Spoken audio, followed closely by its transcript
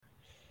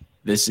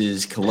This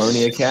is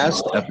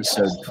ColoniaCast,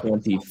 episode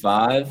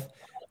 25.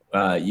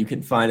 You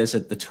can find us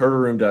at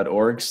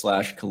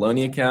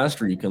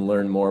theturtleroom.org/ColoniaCast, where you can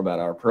learn more about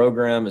our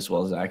program as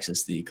well as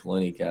access the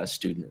ColoniaCast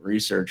Student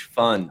Research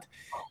Fund.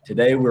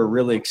 Today, we're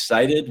really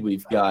excited.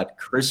 We've got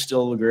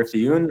Crystal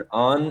Griffioen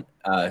on.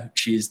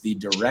 She's the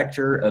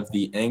director of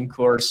the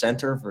Angkor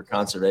Center for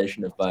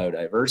Conservation of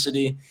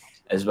Biodiversity,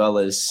 as well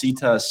as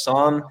Sita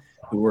Son,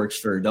 who works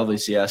for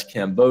WCS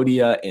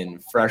Cambodia in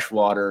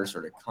freshwater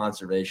sort of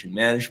conservation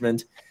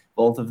management.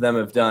 Both of them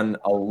have done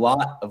a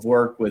lot of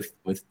work with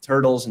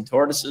turtles and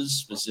tortoises,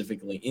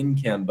 specifically in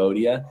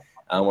Cambodia.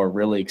 We're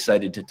really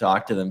excited to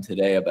talk to them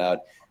today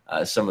about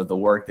some of the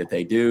work that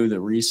they do, the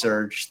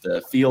research,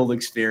 the field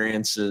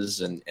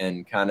experiences,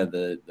 and kind of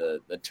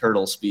the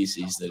turtle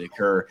species that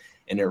occur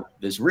in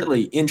this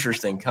really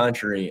interesting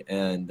country.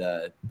 And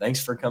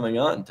thanks for coming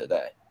on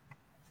today.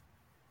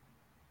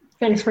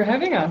 Thanks for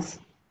having us.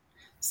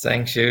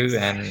 Thank you,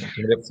 and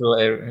hello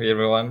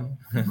everyone.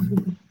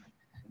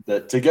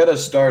 To get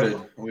us started,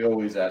 we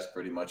always ask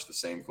pretty much the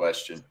same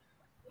question.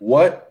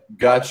 What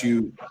got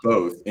you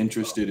both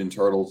interested in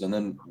turtles, and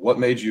then what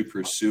made you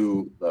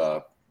pursue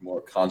the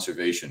more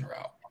conservation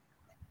route?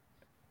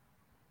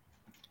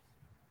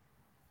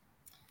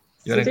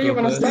 You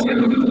want to start?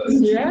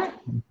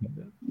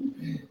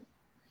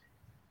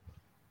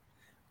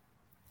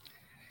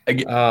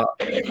 Yeah.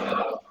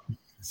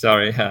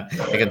 Sorry, I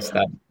can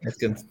start. I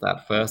can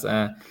start first.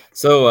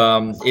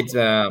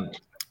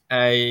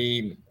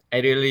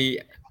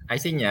 I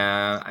think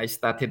I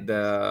started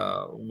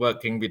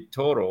working with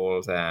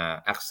turtles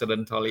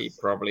accidentally.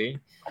 Probably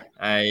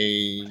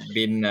I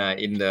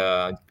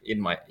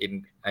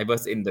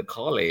was in the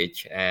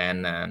college,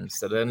 and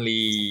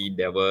suddenly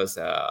there was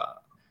a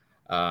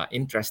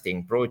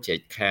interesting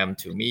project came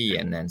to me,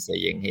 and then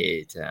saying,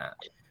 "Hey, there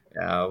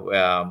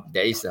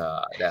is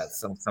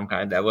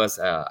there was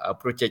a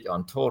project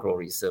on turtle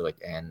research,"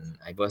 and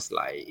I was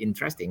like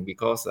interesting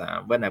because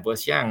when I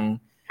was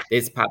young,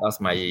 this part of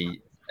my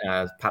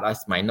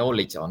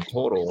knowledge on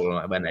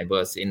turtle when I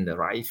was in the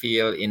rice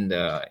field, in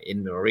the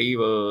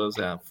rivers,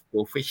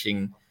 go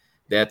fishing.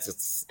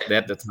 That's the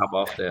type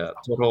of the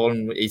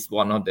turtle is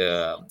one of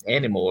the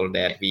animal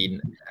that I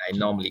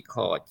normally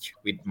catch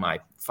with my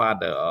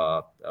father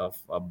or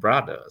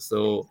brother.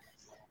 So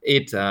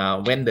when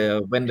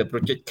the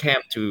project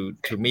came to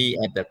me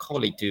at the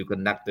college to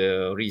conduct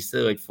the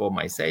research for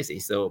my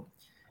thesis, so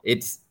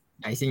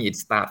I think it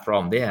starts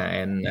from there,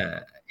 and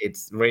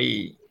it's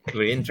very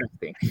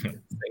interesting.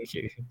 Thank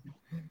you.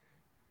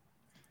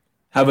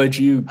 How about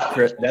you,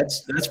 Chris?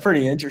 That's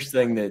pretty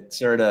interesting. That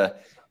sort of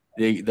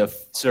the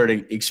sort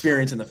of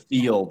experience in the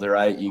field,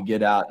 right? You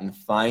get out and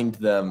find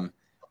them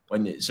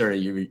when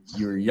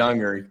you're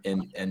younger,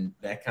 and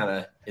that kind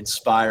of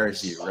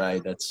inspires you,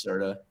 right? That's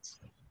sort of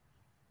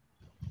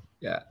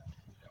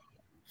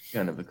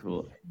kind of a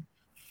cool.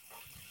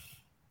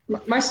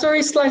 My story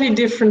is slightly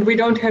different. We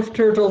don't have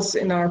turtles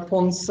in our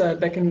ponds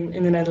back in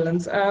the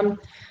Netherlands.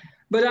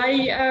 But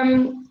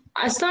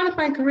I started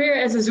my career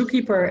as a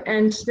zookeeper,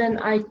 and then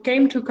I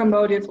came to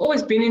Cambodia. I've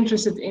always been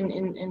interested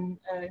in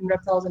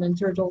reptiles and in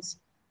turtles,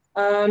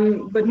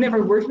 but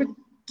never worked with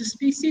the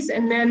species.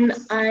 And then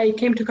I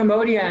came to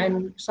Cambodia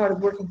and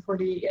started working for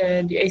the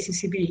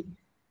ACCB.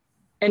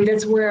 And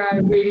that's where I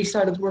really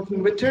started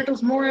working with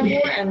turtles more and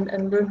more,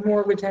 and learned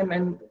more with them,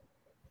 and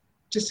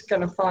just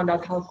kind of found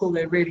out how cool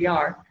they really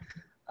are.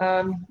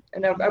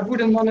 And I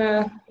wouldn't want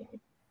to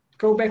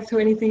go back to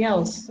anything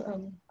else.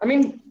 I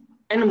mean,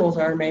 animals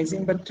are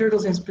amazing, but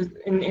turtles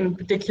in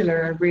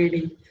particular are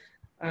really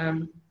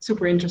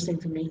super interesting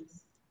to me.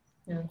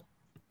 Yeah.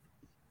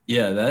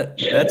 Yeah,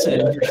 that's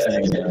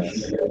interesting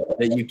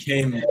that you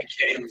came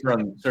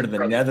from sort of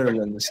the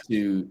Netherlands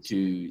to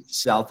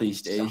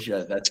Southeast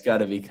Asia. That's got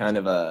to be kind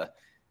of a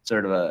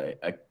sort of a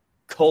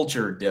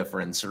culture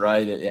difference,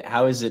 right?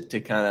 How is it to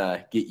kind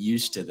of get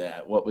used to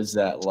that? What was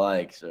that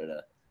like, sort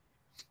of?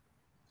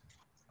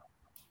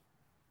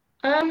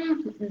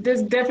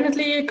 There's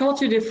definitely a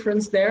culture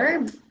difference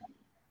there,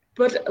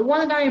 but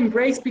one that I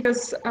embraced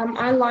because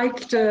I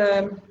like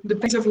the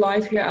pace of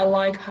life here. I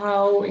like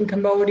how in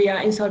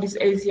Cambodia, in Southeast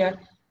Asia,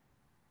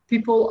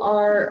 people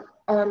are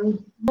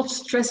not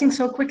stressing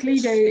so quickly.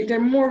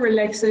 They're more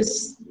relaxed.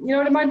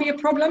 There might be a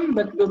problem,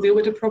 but we'll deal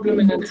with the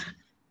problem, and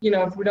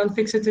if we don't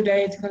fix it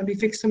today, it's going to be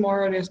fixed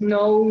tomorrow. There's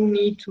no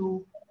need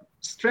to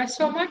stress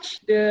so much.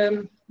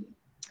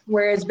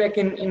 Whereas back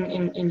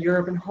in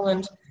Europe and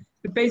Holland,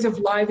 the pace of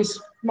life is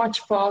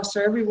much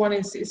faster. Everyone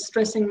is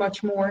stressing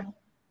much more.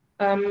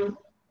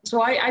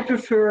 So I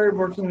prefer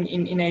working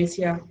in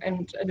Asia,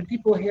 and the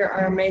people here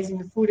are amazing.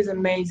 The food is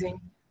amazing.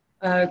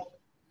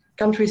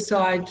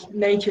 Countryside,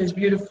 nature is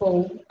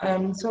beautiful.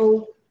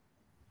 So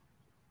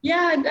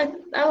yeah,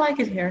 I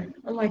like it here.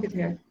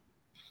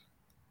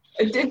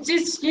 It's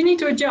just, you need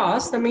to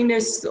adjust. I mean,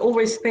 there's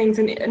always things,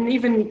 and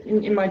even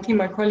in my team,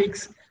 my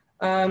colleagues,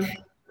 I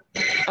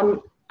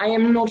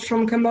am not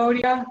from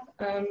Cambodia.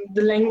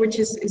 The language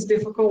is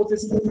difficult.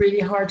 It's really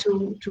hard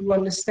to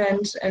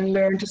understand and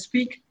learn to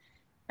speak.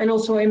 And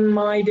also in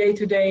my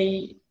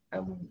day-to-day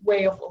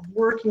way of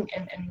working,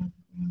 and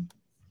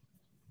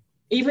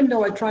even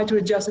though I try to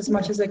adjust as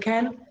much as I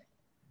can,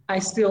 I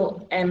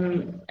still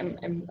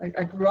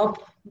I grew up,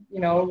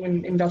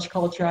 in Dutch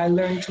culture. I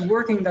learned to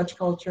work in Dutch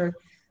culture,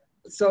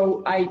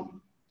 so I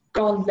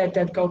can't let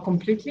that go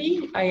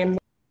completely. I am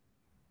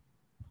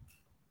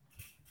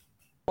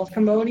not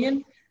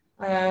Cambodian,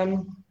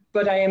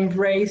 but I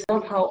embrace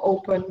how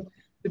open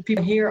the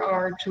people here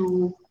are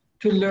to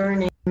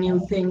learning new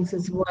things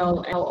as well,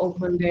 and how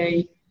open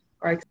they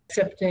are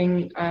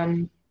accepting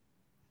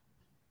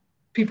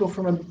people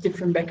from a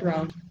different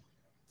background.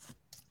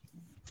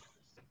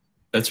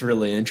 That's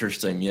really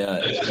interesting. Yeah.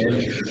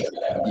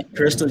 And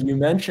Crystal, you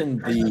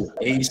mentioned the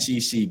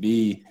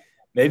ACCB.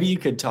 Maybe you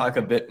could talk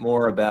a bit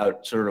more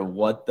about sort of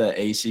what the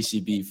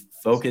ACCB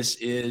focus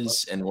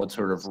is and what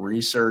sort of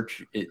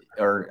research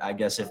or I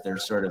guess if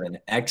there's sort of an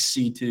ex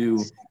situ.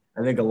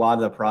 I think a lot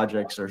of the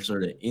projects are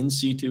sort of in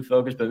situ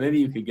focused, but maybe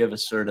you could give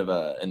us sort of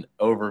an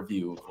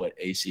overview of what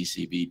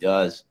ACCB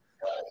does.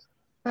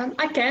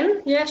 I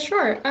can, yeah,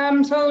 sure.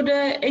 So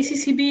the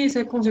ACCB is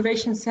a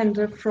conservation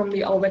center from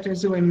the Allwetter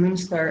Zoo in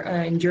Münster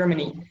in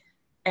Germany.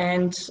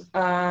 And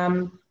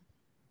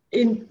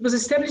it was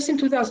established in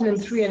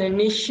 2003 and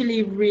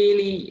initially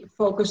really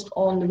focused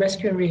on the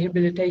rescue and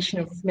rehabilitation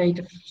of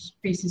native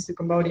species to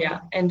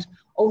Cambodia. And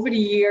over the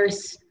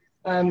years,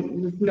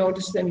 we've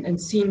noticed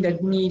and seen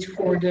that need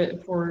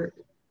for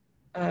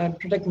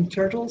protecting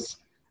turtles.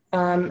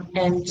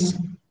 And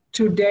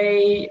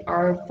today,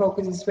 our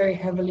focus is very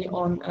heavily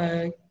on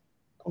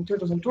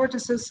turtles and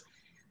tortoises,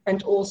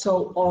 and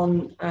also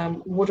on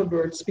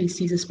waterbird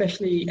species,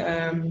 especially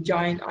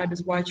giant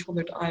ibis,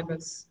 white-shouldered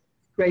ibis,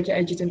 greater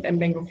adjutant, and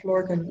Bengal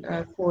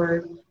florcan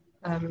for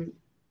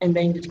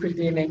endangered,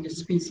 critically endangered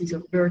species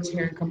of birds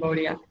here in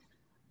Cambodia.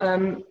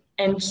 And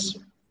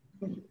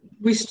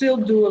we still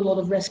do a lot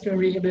of rescue and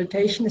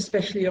rehabilitation,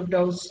 especially of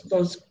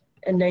those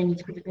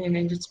endangered, critically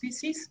endangered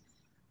species.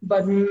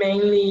 But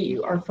mainly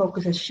our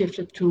focus has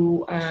shifted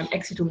to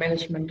ex situ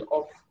management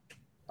of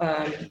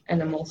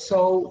animals.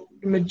 So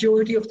the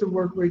majority of the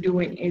work we're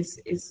doing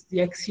is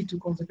the ex situ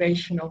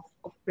conservation of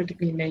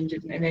critically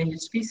endangered and endangered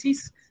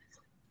species,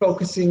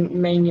 focusing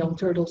mainly on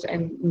turtles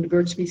and the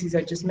bird species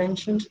I just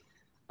mentioned.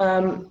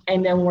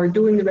 And then we're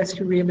doing the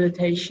rescue,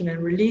 rehabilitation,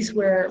 and release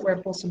where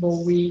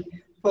possible. We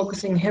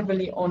focusing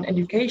heavily on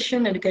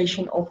education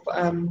of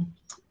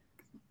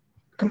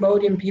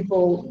Cambodian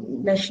people,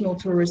 national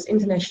tourists,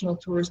 international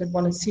tourists that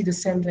want to see the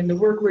center and the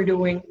work we're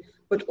doing,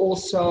 but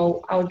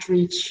also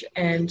outreach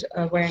and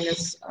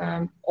awareness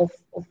of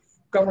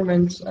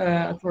government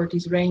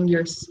authorities,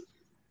 rangers,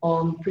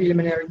 on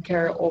preliminary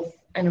care of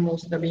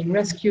animals that are being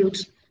rescued.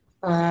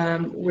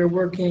 We're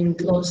working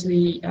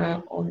closely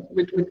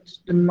with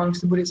the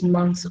monks, the Buddhist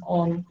monks,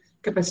 on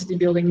capacity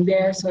building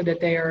there so that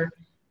they are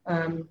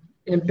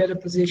in a better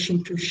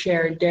position to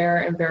share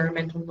their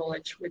environmental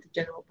knowledge with the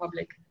general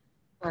public.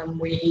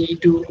 We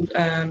do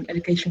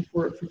education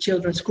for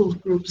children, school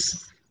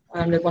groups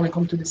that want to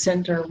come to the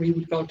center. We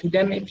would go to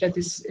them if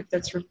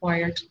that's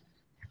required.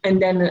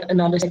 And then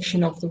another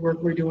section of the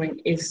work we're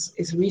doing is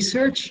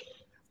research.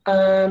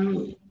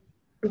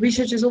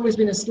 Research has always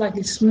been a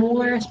slightly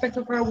smaller aspect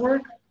of our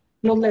work,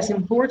 not less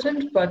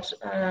important, but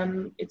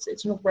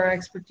it's not where our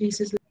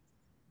expertise is.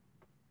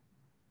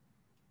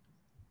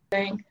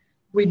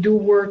 We do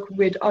work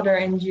with other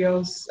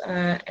NGOs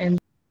and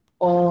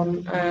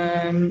on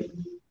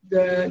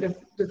the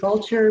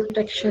vulture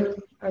protection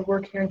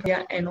work here in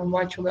Korea, and on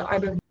white-shouldered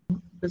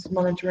ibis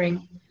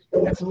monitoring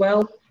as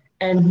well.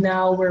 And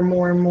now we're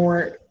more and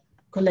more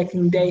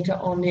collecting data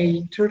on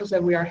the turtles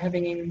that we are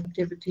having in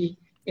captivity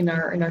in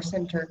our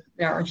center.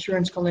 There are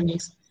insurance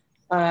colonies,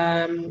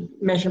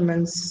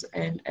 measurements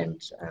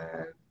and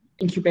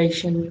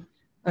incubation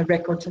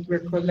records that we're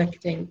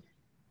collecting.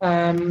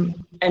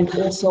 And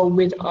also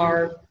with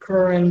our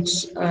current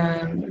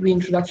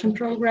reintroduction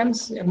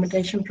programs,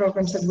 mutation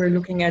programs that we're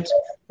looking at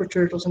for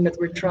turtles and that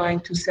we're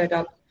trying to set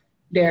up,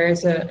 there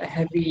is a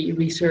heavy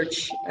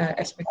research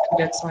aspect to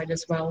that side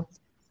as well.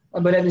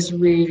 But that is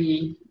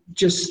really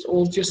just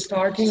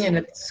starting, and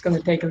it's going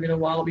to take a little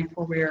while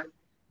before we're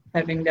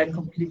having that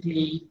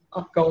completely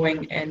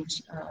upgoing and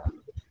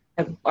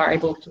are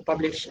able to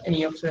publish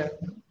any of the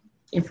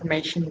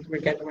information that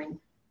we're gathering.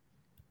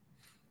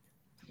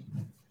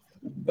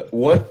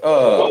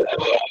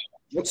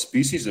 What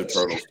species of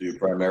turtles do you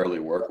primarily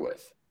work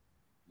with?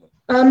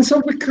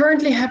 So we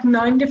currently have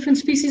 9 different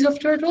species of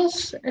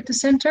turtles at the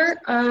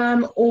center,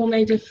 all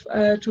native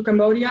to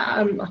Cambodia.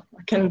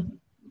 I can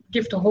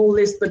give the whole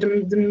list, but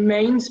the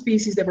main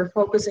species that we're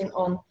focusing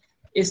on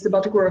is the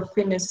Batagora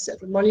finis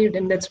at Molly,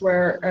 and that's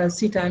where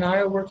Sita and I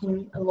are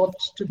working a lot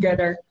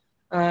together.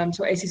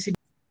 So ACCB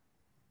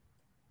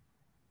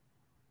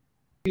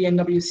and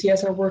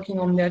WCS are working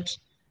on that.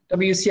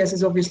 WCS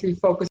is obviously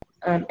focused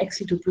on ex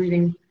situ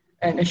breeding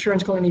and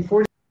assurance colony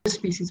for the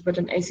species, but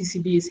an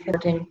ACCB is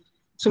heading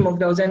some of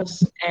those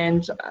animals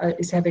and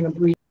is having a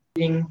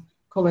breeding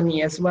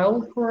colony as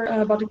well for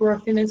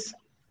Batagora finis.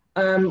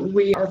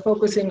 We are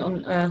focusing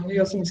on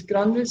Hyoscines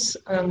grandis.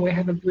 We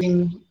have a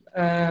breeding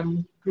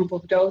group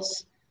of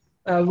those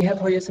We have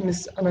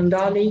Hoyasamis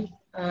anandali,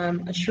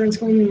 assurance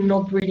queen,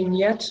 not breeding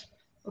yet,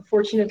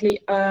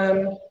 unfortunately.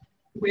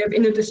 We have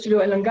Indodistilo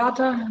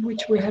elongata,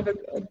 which we have a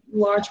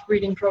large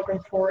breeding program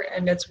for,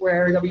 and that's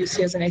where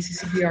WCS and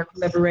ACCB are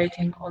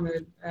collaborating on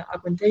an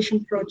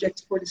augmentation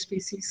project for the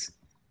species.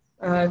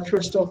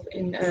 First off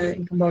in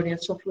Cambodia,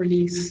 soft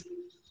release.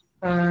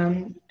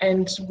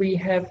 And we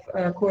have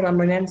Cora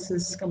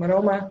monensis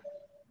camaroma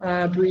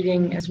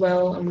breeding as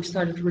well, and we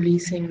started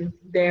releasing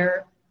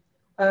there.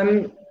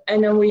 And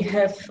then we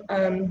have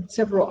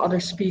several other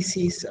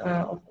species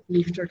of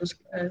leaf turtles,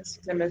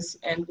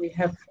 and we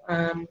have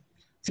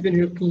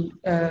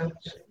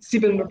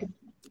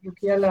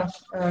Sibenrukiella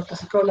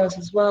cassicolas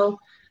as well.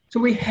 So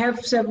we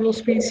have several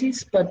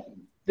species, but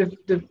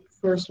the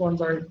first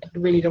ones are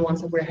really the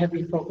ones that we're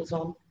heavily focused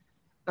on.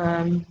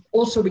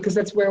 Also because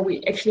that's where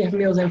we actually have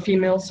males and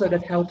females, so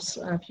that helps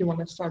if you want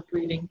to start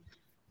breeding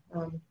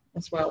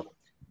as well.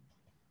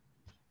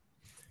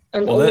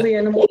 And well, all the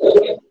animals.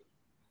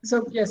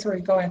 So yeah,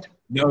 sorry, go ahead.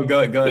 No, go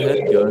ahead. Go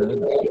ahead.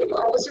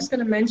 I was just going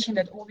to mention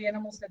that all the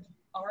animals that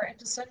are at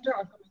the center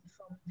are coming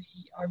from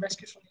are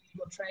rescued from the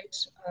illegal trade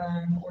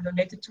or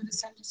donated to the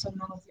center. So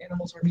none of the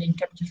animals are being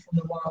captured from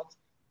the wild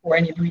or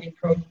any breeding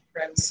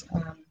programs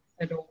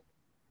at all.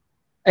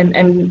 And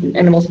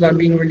animals that are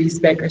being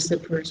released back as the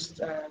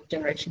first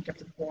generation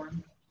captive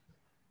born.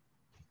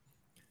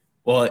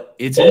 Well,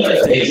 it's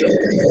interesting.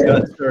 You've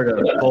got sort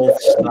of both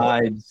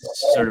sides,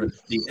 sort of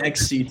the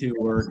ex situ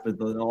work, but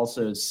then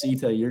also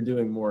CETA, you're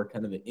doing more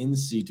kind of the in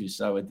situ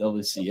side with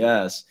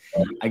WCS.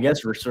 I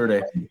guess we're sort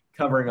of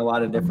covering a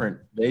lot of different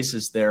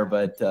bases there,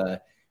 but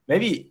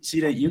maybe,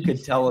 CETA, you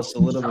could tell us a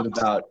little bit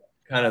about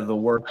kind of the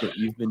work that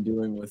you've been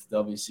doing with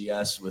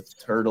WCS, with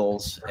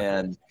turtles.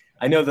 And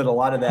I know that a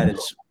lot of that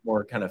is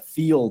more kind of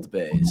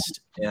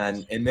field-based,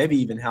 and maybe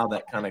even how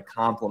that kind of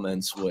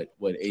complements what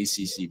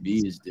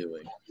ACCB is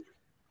doing.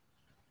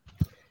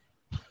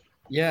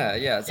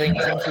 Yeah. Thank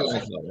you.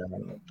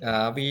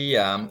 We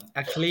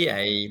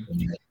actually,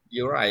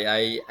 you're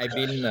right. I've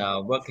been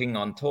working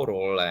on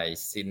turtle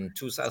since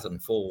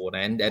 2004,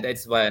 and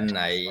that's when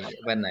I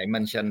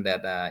mentioned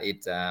that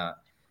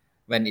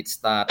when it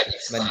started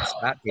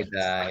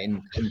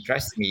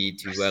interest me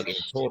to work in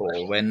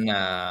turtle. When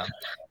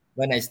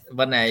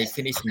I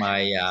finished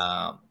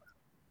my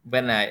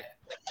when I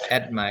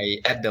at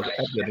the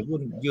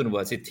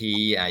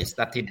university, I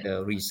started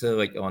the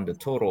research on the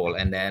turtle,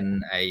 and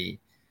then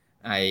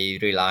I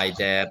realized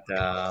that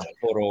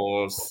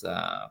turtles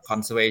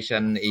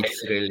conservation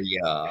is really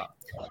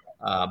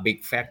a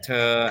big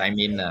factor. I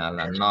mean,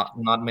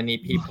 not many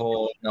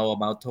people know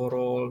about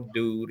turtle,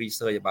 do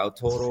research about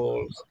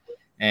turtles,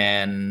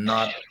 and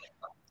not.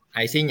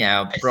 I think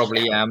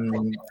probably I'm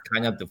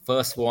kind of the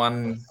first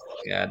one,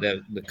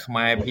 the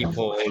Khmer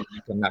people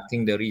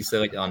conducting the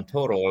research on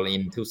turtle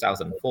in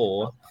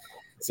 2004.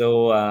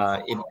 So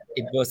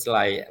it was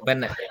like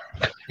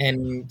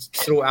and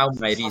throughout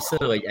my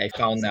research, I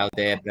found out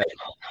that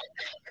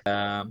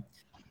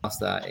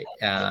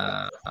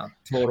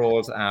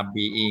turtles are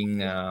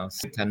being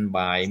threatened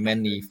by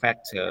many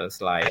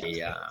factors like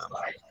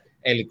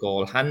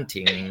illegal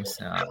hunting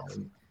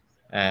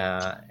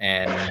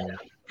and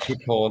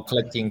people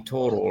collecting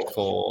turtle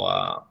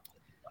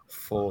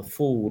for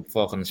food,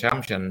 for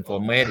consumption,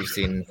 for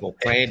medicine, for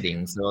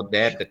trading. So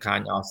that the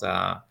kind of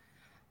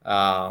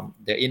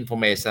the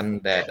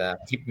information that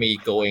keep me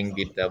going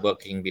with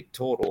working with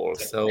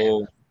turtles.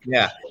 So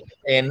yeah,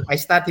 and I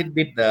started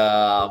with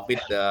the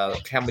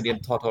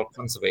Cambodian Turtle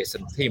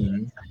Conservation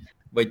Team,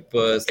 which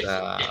was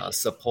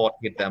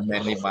supported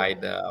mainly by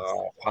the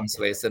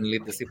Conservation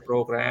Leadership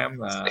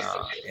Program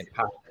and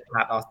part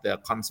of the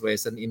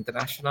Conservation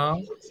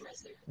International.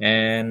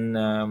 And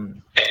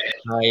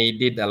I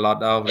did a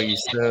lot of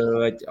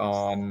research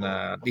on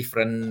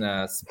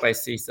different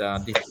species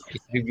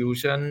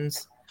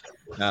distributions,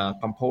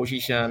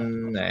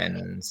 composition,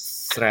 and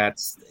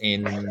threats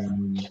in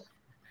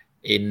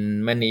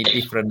many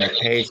different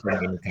locations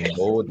in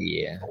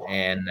Cambodia.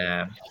 And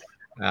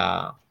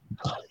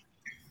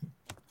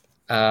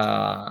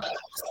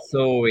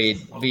so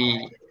we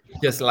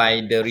just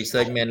like the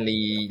research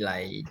mainly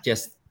like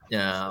just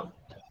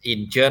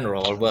in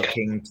general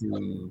working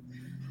to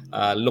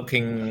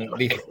looking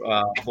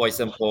for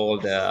example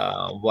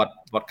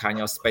what kind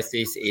of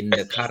species in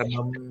the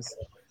cardamoms,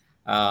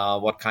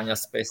 what kind of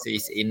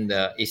species in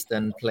the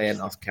eastern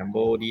plain of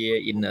Cambodia,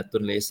 in the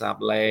Tonle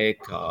Sap Lake,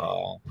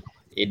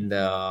 in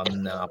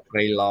the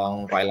Prey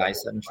Long Wildlife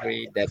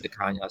Sanctuary. That the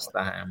kind of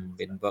stuff I've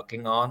been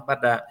working on.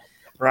 But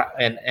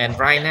and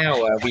right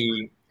now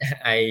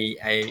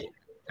I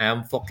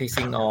am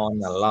focusing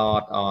on a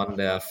lot on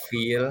the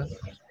field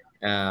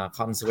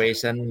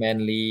conservation,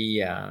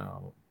 mainly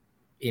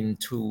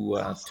into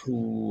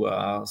two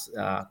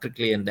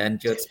critically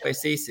endangered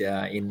species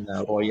in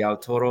royal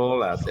turtle,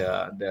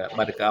 the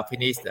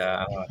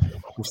Madagascar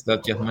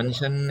Gustav just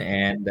mentioned,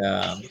 and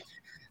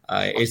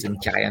Asian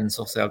giant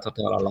social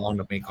turtle along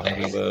the Mekong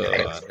River,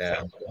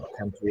 the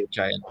Kanto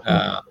giant,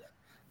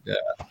 the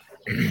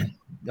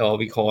or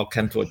we call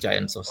Kanto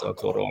giant social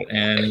turtle,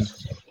 and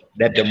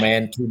that the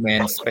two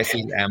main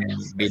species I'm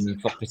been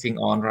focusing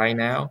on right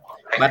now.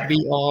 But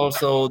we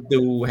also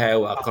do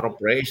have a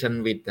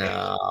cooperation with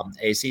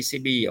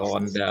ACCB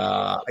on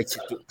the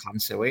Institute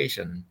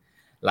Conservation.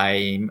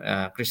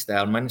 Like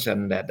Crystal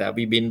mentioned that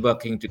we've been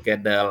working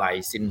together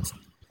like since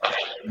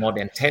more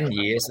than 10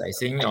 years, I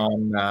think,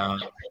 on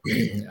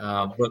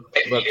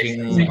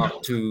working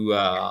up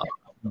to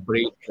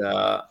breed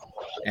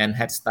and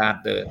head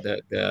start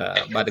the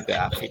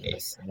buttercup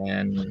finish.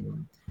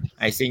 And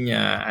I think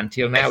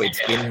until now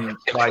it's been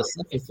quite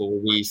successful.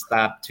 We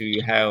start to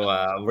have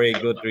a very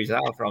good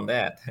result from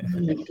that.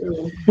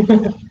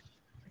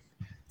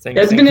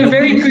 It's been a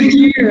very good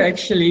year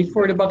actually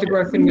for the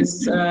buttercup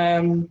finish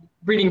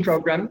breeding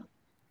program.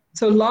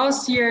 So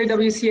last year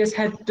WCS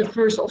had the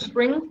first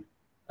offspring,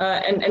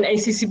 and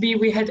ACCB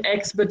we had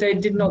eggs, but they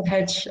did not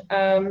hatch.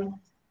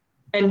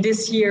 And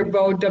this year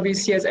both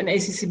WCS and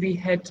ACCB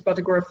had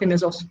buttercup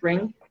finish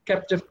offspring,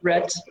 captive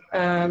bred.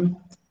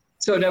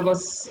 So that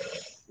was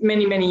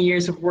many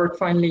years of work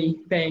finally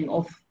paying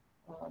off.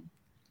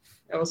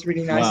 That was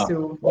really nice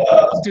to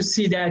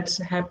see that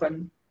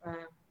happen.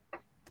 At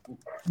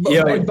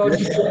both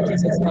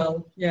facilities as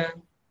well. Yeah.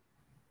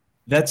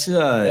 That's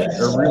a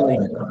really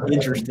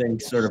interesting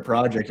sort of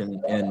project,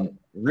 and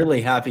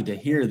really happy to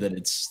hear that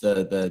it's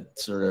the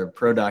sort of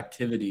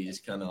productivity is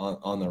kind of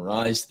on the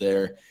rise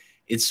there.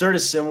 It's sort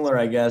of similar,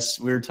 I guess.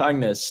 We were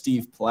talking to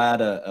Steve Platt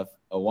a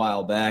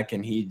while back,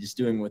 and he's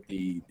doing with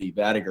the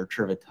Vatiger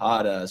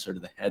trivitata, sort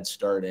of the head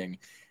starting,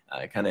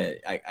 kind of,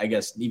 I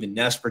guess, even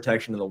nest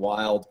protection in the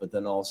wild, but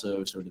then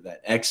also sort of that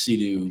ex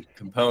situ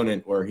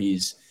component where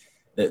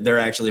they're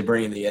actually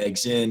bringing the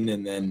eggs in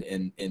and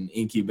then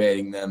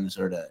incubating them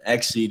sort of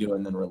ex situ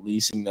and then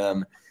releasing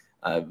them.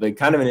 But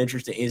kind of an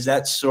interesting, is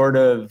that sort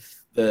of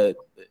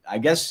I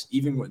guess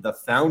even with the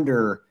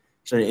founder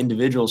sort of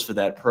individuals for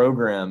that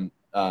program,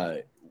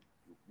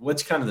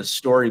 what's kind of the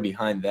story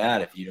behind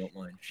that, if you don't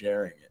mind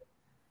sharing it?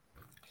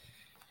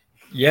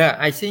 Yeah,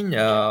 I think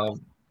the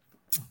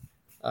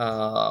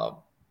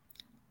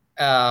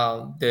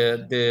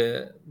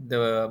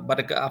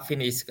buttercup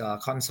finish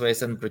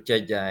conservation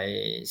project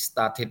I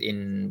started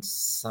in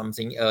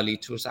something early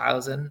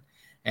 2000,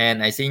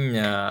 and I think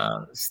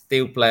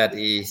Steve Platt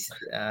is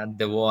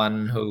the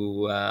one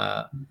who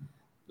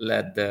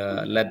led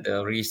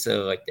the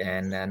research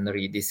and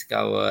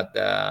rediscovered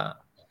the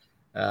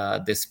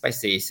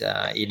species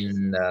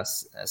in the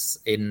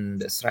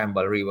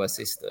Srambal River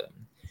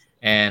system.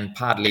 And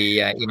partly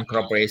in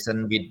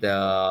cooperation with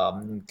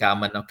the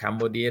government of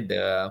Cambodia,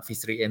 the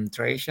fishery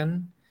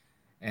administration,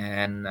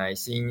 and I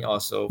think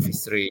also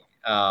forestry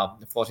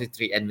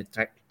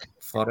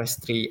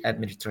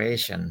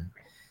administration.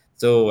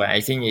 So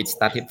I think it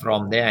started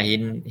from there.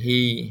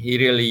 He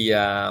really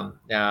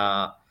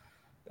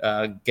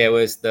gave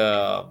us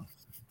the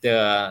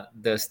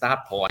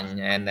start point,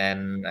 and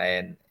then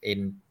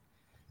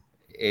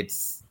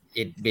it's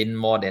been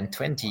more than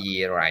 20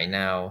 years right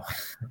now.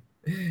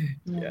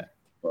 Yeah.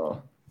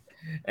 Well,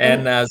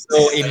 And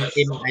so in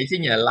I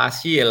think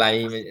last year,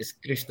 like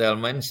Crystal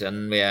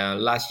mentioned,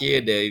 last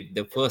year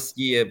the first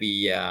year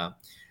we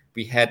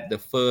had the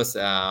first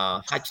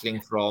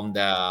hatchling from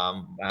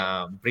the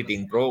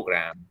breeding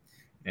program.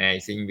 I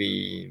think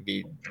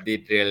we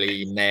did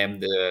really name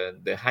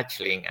the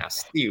hatchling as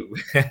Stew.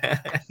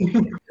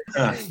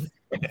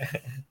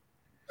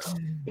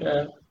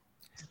 Yeah.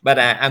 But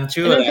I'm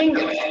sure And I think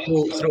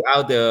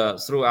throughout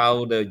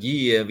the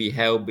year we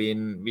have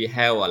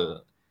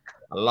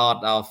a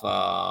lot of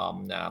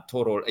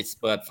total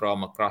experts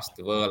from across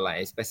the world,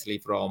 like especially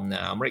from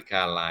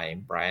America,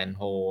 like Brian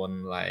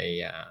Horn,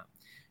 like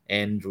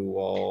Andrew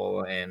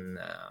Wall, and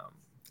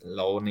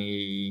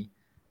Lonnie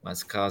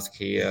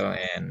Maskowski,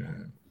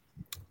 and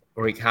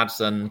Rick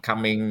Hudson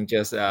coming,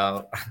 just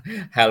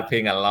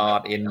helping a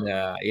lot in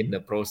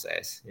the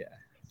process. Yeah.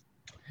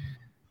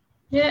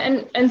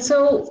 Yeah, and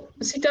so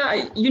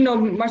Sita, you know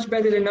much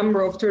better the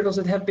number of turtles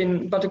that have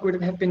been buttercup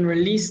that have been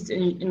released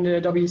in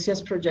the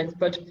WCS project.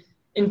 But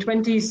in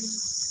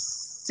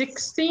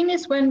 2016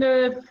 is when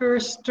the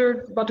first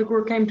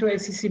buttercup came to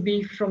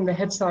ACCB from the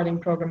head starting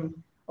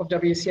program of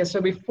WCS.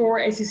 So before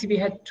ACCB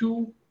had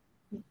 2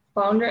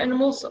 founder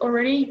animals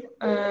already,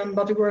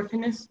 buttercup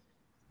finis,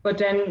 but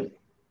then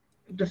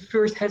the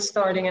first head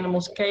starting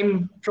animals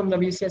came from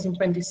WCS in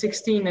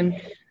 2016, and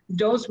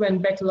those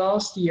went back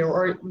last year,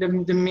 or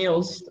the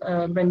males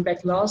went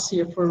back last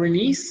year for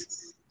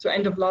release. So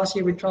end of last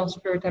year we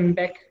transferred them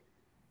back,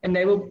 and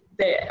they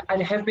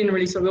have been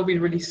released or will be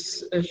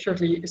released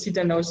shortly.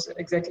 Sita knows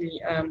exactly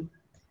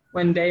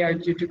when they are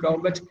due to go.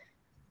 But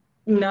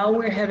now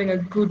we're having a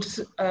good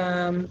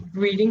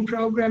breeding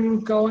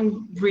program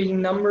going,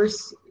 breeding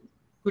numbers,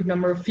 good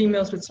number of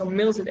females with some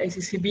males at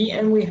ACCB,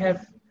 and we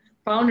have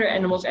founder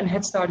animals and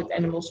head started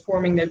animals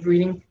forming that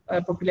breeding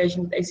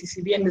population at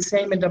ACCB, and the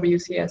same at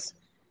WCS.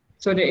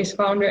 So there is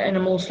founder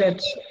animals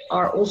that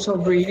are also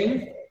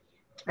breeding,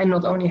 and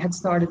not only head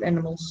started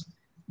animals.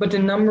 But the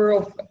number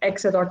of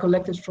eggs that are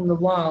collected from the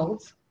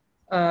wild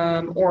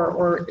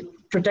or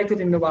protected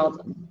in the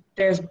wild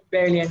there's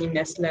barely any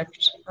nest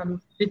left.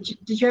 Did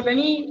you have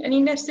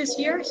any nest this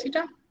year,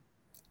 Sita?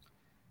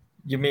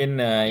 You mean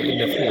in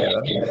the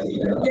field?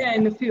 Yeah,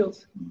 in the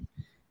field.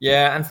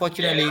 Yeah,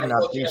 unfortunately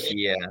not this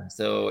year.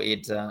 So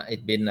it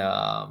been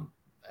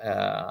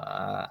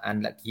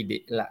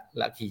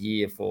lucky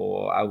year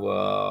for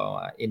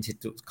our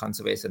institute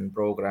conservation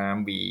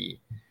program.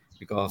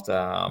 Because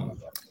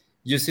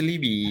usually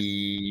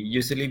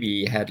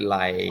we had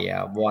like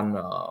one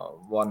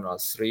or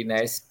three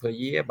nests per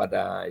year, but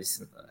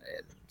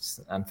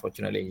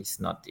unfortunately it's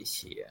not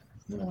this year.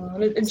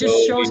 It So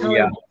just shows how we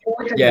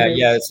important yeah, it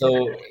yeah. is.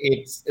 So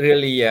it's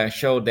really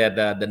showed that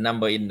the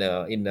number in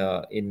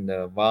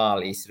the wall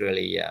is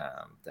really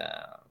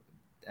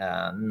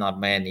not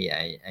many.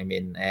 I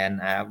mean,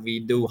 and we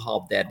do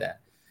hope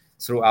that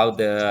throughout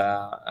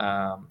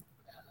the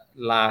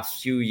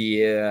last few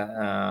year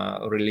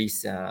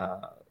release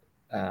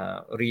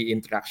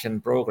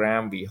reintroduction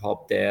program, we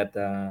hope that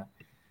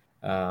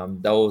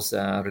those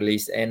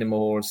released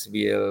animals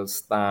will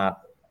start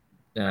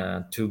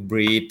to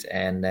breed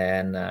and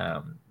then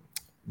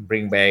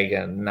bring back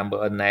a number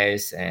of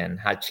nests and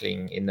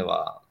hatchling in the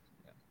wild.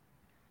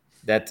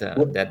 That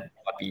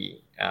what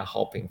we are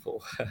hoping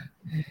for.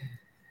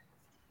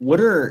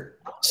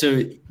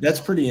 So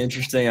that's pretty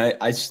interesting.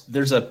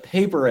 There's a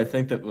paper I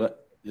think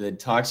that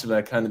talks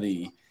about kind of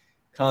the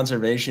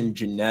conservation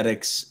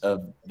genetics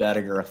of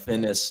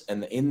Beta-Graphinus,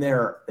 and in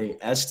there they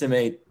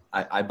estimate.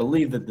 I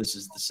believe that this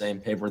is the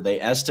same paper. They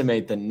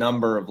estimate the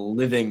number of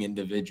living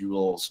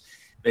individuals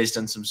based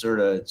on some sort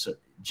of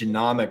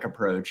genomic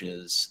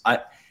approaches. I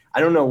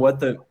don't know what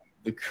the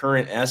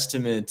current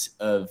estimate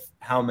of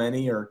how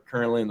many are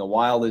currently in the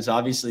wild is.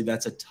 Obviously,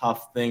 that's a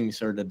tough thing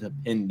sort of to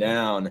pin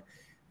down.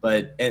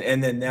 But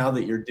and then now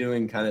that you're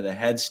doing kind of the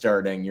head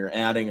starting, you're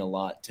adding a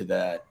lot to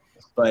that.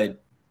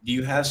 But do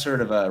you have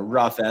sort of a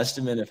rough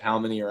estimate of how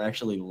many are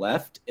actually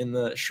left in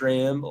the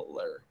Shramble?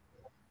 Or?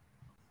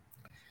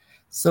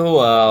 So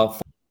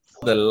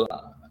for the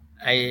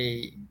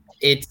I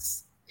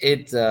it's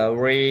a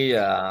very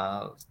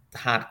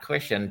hard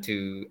question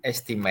to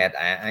estimate.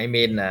 I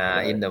mean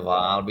in the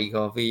wild,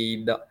 because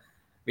we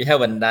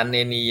haven't done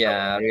any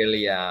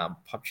really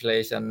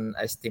population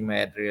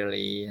estimate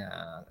really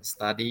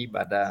study,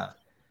 but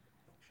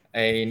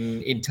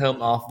in terms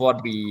of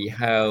what we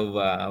have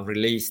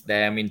released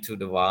them into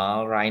the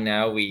wild right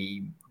now,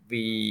 we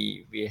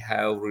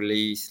have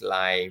released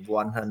like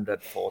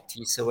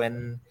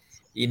 147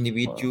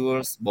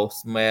 individuals,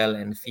 both male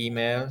and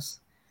females,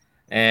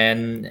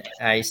 and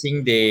I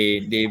think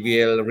they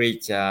will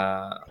reach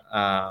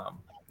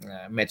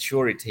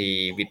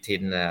maturity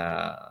within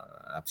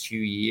a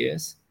few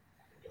years,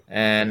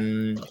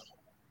 and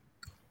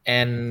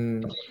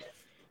and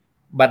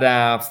but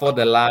for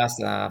the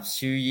last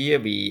few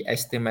years, we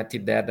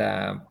estimated that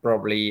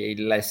probably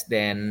less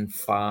than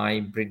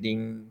 5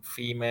 breeding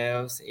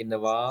females in the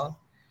wild,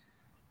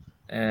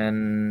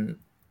 and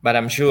but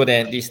I'm sure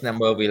that this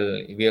number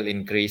will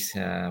increase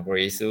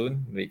very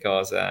soon,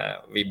 because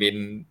we've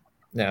been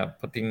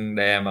putting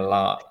them a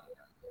lot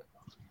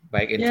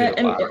back into Yeah, the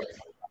and wild for a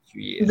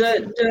few years.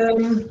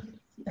 the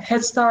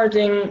head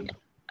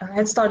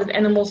started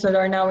animals that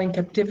are now in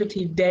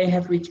captivity, they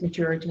have reached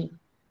maturity.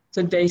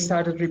 So they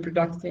started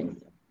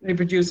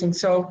reproducing.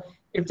 So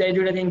if they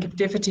do that in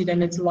captivity,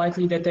 then it's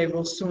likely that they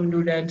will soon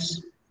do that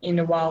in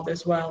the wild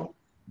as well.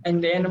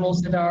 And the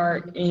animals that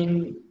are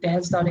in the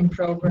head starting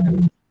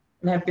program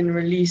and have been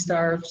released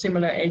are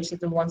similar age to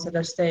the ones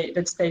that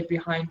stayed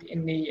behind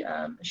in the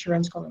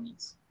assurance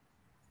colonies.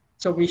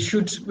 So we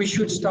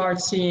should start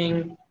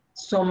seeing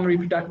some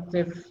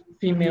reproductive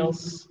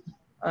females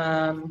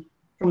from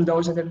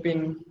those that have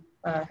been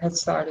head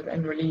started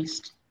and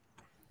released.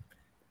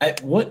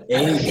 At what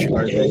age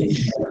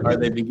are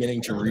they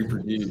beginning to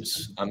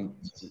reproduce?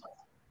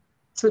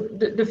 So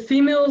the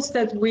females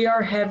that we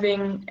are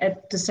having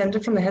at the Center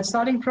from the Head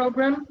Starting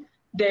Program,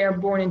 they are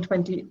born in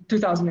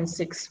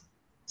 2006.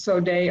 So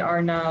they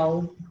are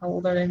now, how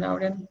old are they now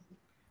then?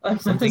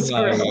 Something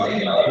Sorry.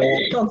 like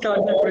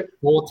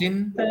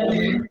 14,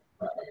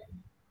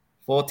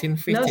 14, No, 15.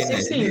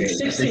 16,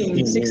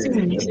 16,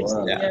 16,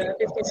 16, yeah,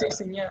 15,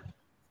 16, yeah.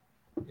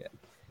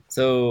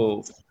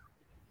 So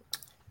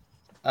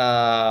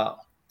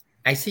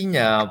I think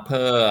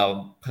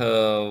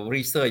per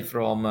research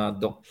from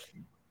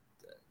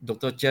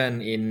Dr.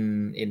 Chen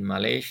in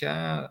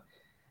Malaysia,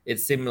 it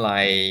seems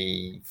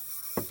like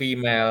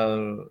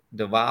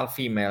the wild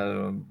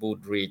female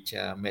would reach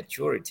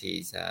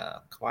maturity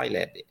quite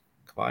late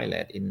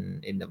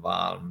in the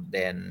wild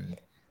than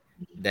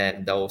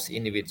those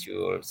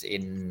individuals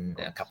in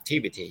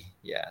captivity.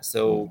 Yeah,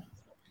 so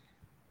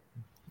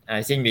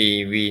I think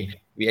we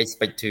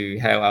expect to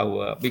have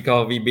our,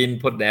 because we've been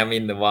put them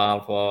in the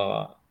wild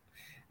for,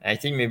 I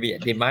think maybe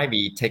they might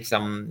be take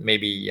some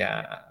maybe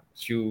a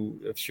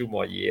few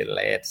more years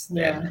less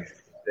than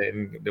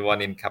the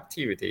one in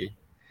captivity.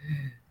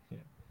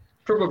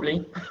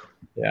 Probably.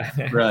 Yeah.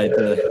 Right.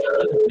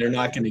 They're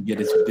not going to get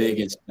as big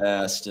as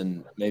fast,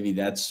 and maybe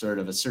that's sort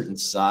of a certain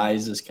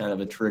size is kind of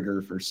a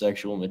trigger for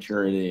sexual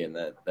maturity, and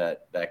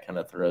that kind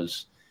of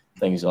throws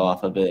things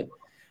off a bit.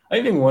 I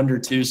even wonder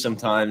too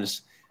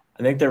sometimes.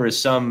 I think there was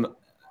some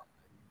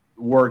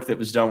work that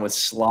was done with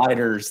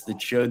sliders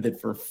that showed that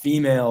for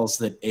females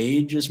that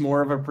age is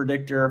more of a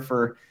predictor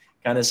for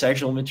kind of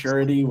sexual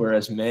maturity,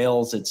 whereas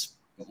males it's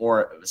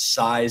more of a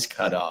size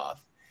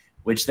cutoff,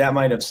 which that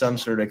might have some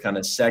sort of kind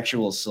of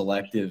sexual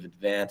selective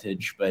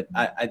advantage, but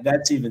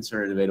that's even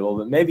sort of debatable.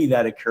 But maybe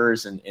that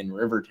occurs in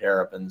river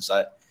terrapins.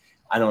 I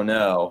don't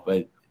know,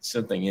 but it's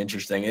something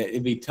interesting.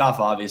 It'd be tough,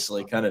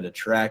 obviously, kind of to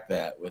track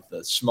that with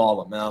the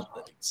small amount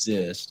that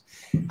exists.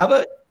 How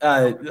about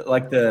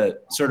like the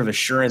sort of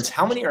assurance?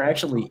 How many are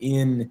actually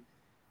in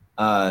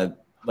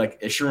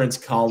like assurance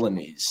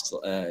colonies?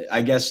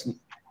 I guess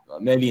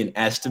maybe an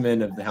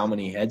estimate of how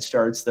many head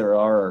starts there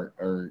are,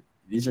 or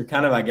these are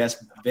kind of, I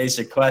guess,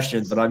 basic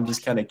questions, but I'm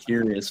just kind of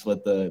curious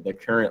what the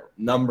current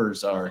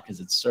numbers are, because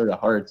it's sort of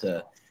hard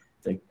to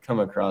come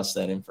across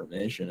that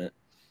information.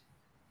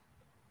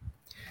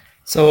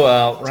 So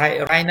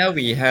right now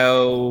we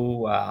have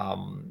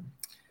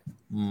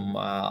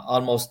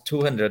almost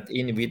 200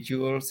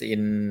 individuals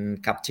in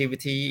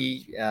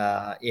captivity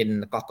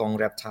in Kokong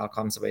Reptile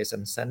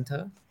Conservation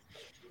Center.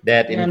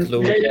 That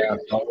includes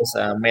those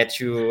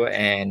mature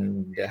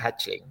and the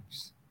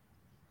hatchlings.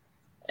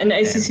 And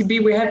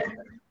ACCB, we have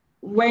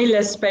way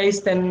less space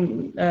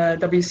than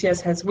WCS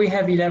has. We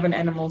have 11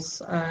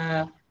 animals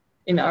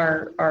in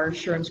our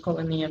assurance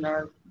colony and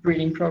our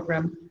breeding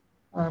program.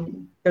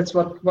 That's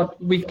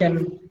what we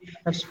can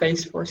have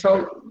space for.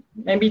 So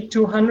maybe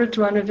 200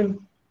 and a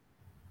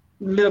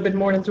little bit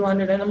more than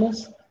 200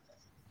 animals.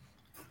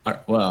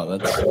 Wow,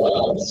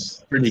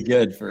 that's pretty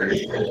good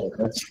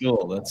that's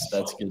cool.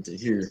 That's good to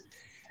hear.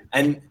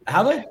 And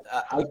how about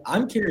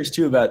I'm curious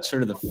too about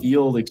sort of the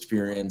field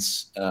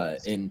experience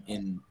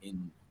in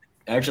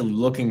actually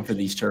looking for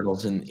these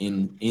turtles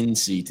in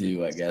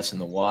situ, I guess, in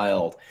the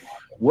wild.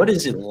 What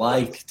is it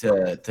like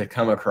to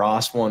come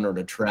across one or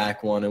to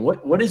track one, and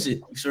what is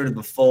it sort of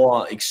the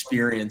full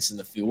experience in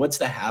the field? What's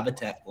the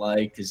habitat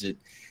like? Is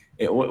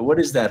what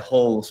is that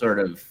whole sort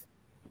of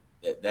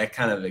that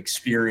kind of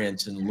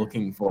experience in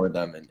looking for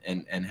them,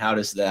 and how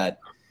does that,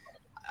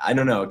 I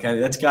don't know, kind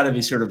of, that's got to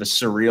be sort of a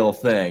surreal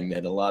thing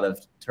that a lot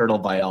of turtle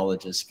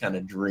biologists kind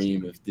of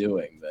dream of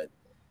doing. But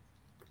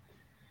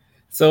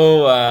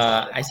so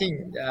I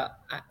think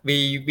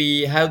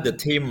we have the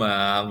team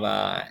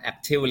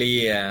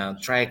actively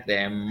track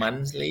them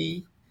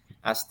monthly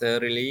after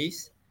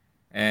release,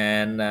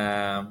 and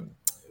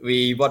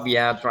what we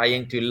are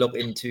trying to look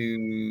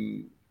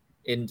into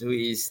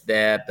is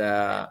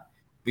that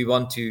we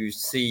want to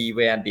see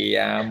where they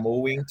are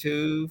moving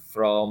to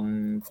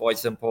from, for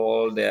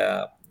example,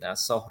 the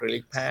soft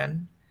relief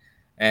pan,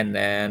 and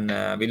then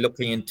we're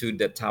looking into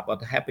the type of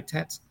the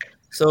habitat.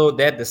 So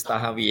that the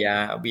stuff we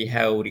have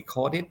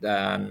recorded.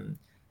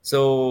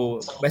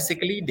 So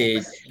basically,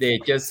 they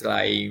just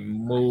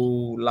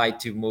like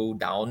to move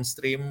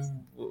downstream,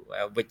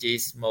 which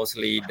is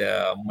mostly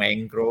the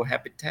mangrove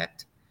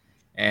habitat,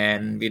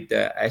 and with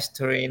the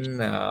estuarine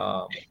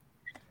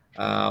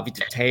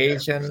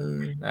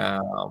vegetation,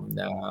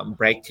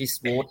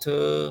 brackish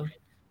water,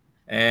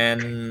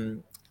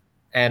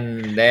 and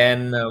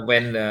then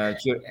when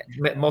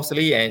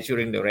mostly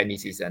during the rainy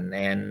season,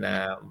 and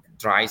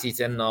dry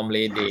season,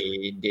 normally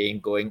they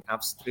going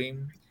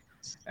upstream.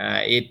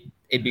 It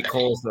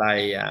because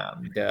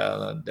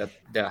the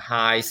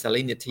high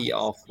salinity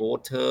of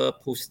water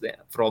push them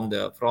from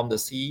the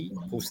sea,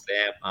 push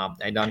them up.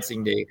 I don't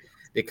think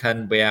they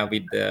can bear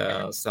with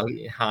the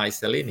high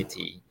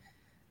salinity.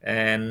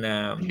 And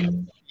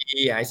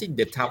I think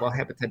the type of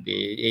habitat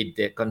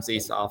it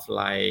consists of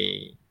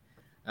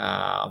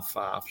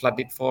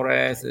flooded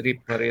forest,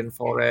 riparian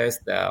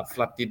forest,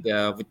 flooded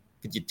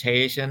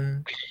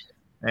vegetation,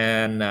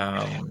 and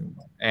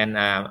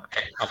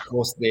of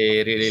course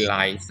they really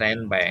like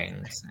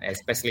sandbanks,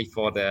 especially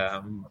for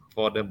the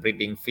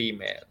breeding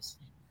females.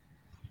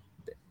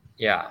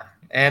 Yeah,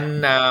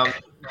 and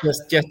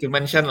just to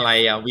mention,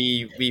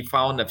 we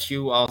found a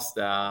few of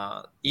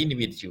the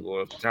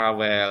individual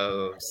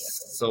travel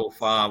so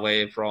far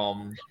away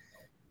from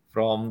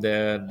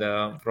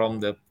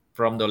the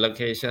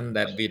location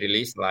that we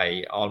released,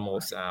 like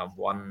almost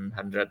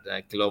 100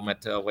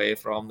 kilometer away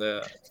from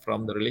the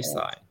release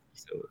site.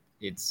 So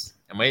it's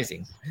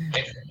amazing.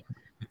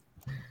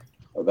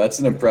 Well, that's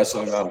an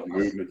impressive amount of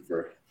movement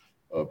for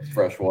a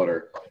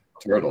freshwater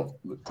turtle.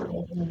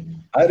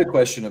 I had a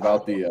question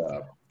about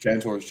the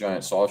Cantor's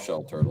giant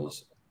softshell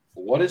turtles.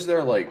 What is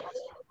their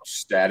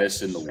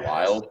status in the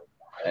wild,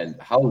 and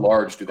how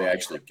large do they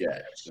actually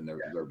get in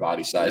their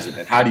body size, and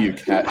how do you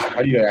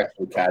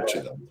actually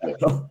capture them?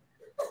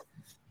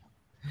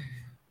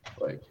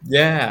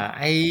 Yeah,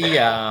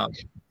 I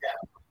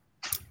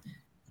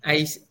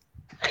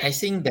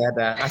think that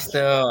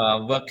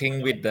after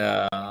working with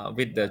the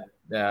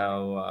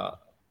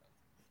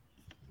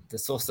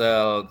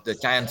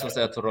giant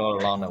social turtle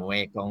along the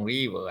Mekong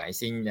River, I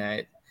think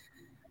that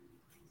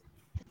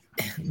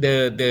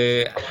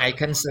I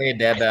can say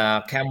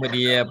that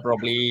Cambodia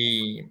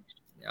probably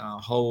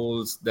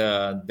holds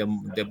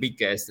the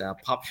biggest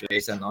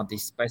population of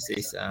this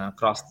species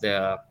across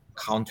the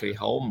country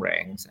home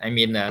ranks. I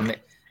mean,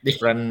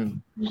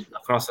 different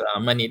across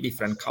many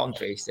different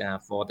countries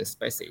for the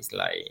species.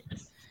 Like,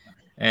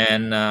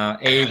 and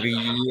every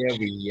year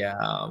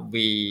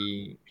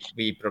we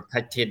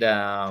protected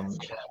a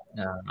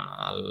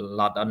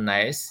lot of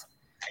nests.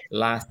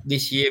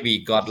 This year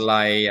we got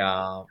like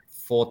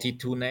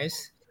 42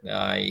 nests.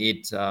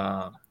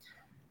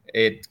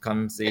 It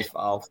consists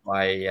of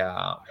by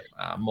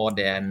more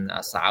than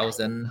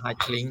 1,000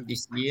 hatchling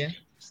this year.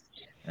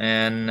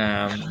 And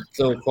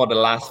so for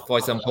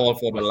example,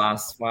 for the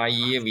last 5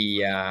 years,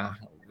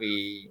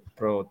 we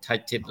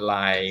protected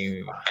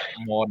like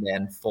more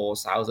than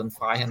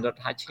 4,500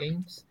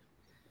 hatchlings.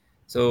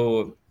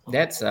 So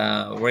that's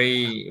a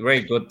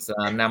very good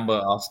number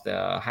of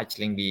the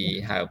hatchling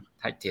we have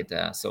protected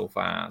so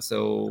far.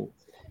 So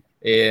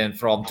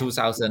from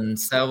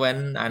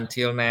 2007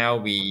 until now,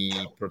 we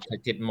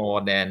protected more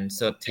than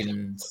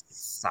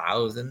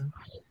 13,000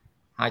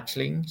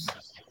 hatchlings,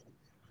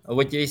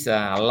 which is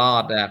a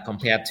lot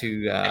compared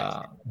to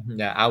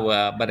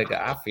our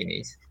Buttercup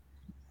Finish.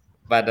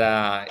 But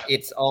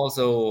it's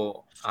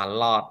also a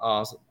lot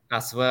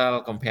as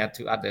well compared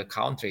to other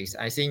countries.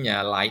 I think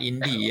like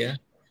India,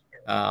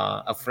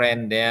 a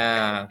friend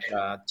there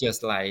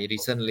just like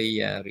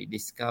recently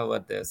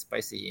rediscovered the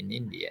species in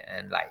India,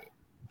 and like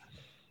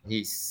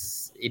it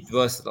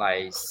was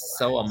like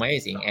so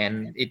amazing,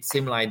 and it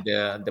seemed like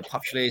the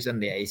population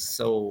there is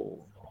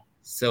so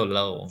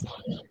low.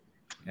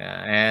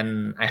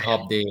 And I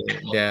hope the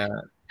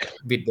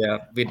with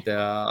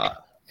the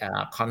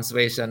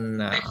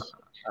conservation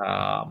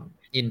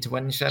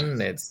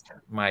intervention, it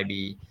might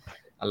be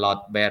a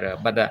lot better.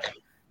 But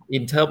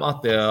in terms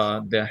of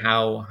the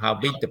how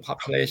big the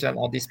population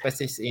of this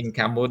species in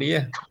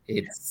Cambodia,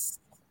 it's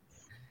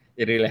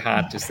really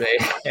hard to say.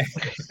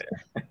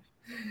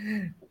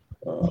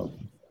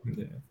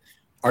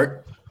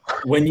 Are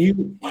when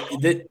you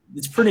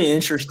it's pretty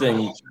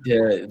interesting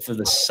for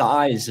the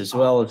size as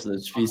well as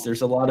the species.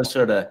 There's a lot of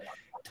sort of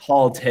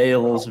tall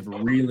tales of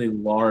really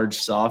large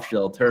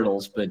soft-shell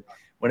turtles, but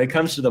when it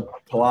comes to the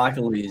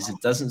Pelacales, it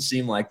doesn't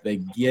seem like they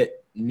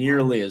get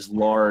nearly as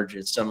large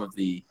as some of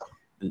the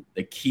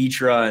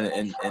Ketra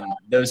and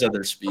those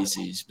other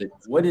species. But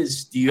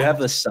do you have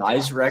the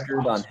size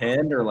record on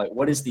hand, or like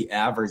what is the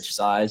average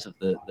size of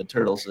the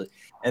turtles?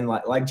 And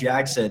like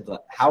Jack said,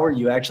 how are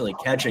you actually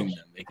catching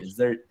them? Because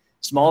they're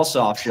small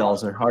soft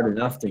shells are hard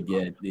enough to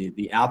get.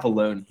 The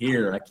Apollon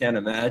here, I can't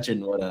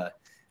imagine what a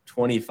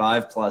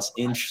 25 plus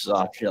inch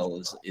soft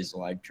shell is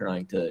like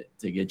trying to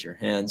get your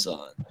hands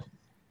on.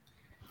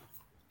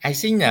 I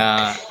think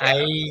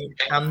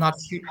I'm not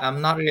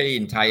really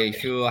entirely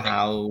sure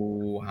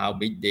how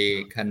big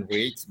they can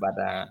reach, but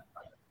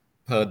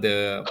per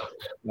the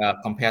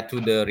compared to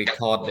the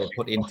record they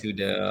put into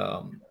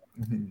the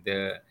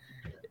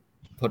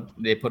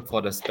they put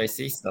for the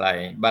species,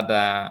 like, but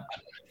I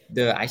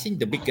think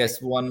the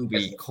biggest one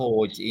we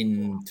caught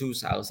in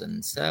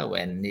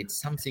 2007, it's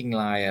something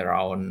like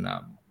around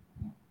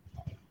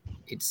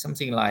it's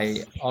something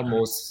like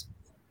almost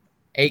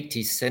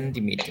 80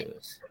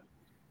 centimeters,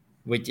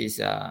 which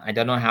is I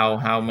don't know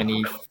how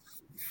many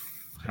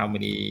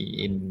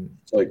in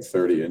It's like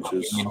 30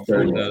 inches. in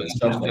 30 total, inches,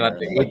 but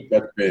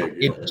That's big.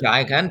 it's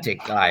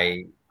gigantic.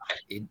 Like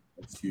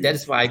It's huge.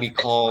 that's why we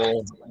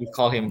call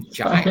him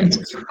giant.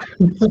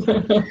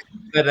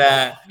 But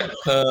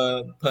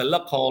per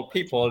local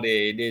people,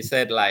 they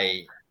said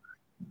like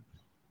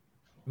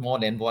more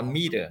than 1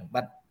 meter.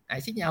 But I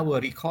think our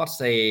record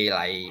say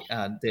like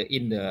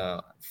in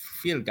the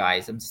field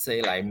guides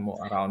say like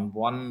around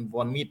 1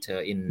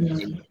 meter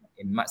in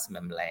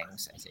maximum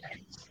length, I think.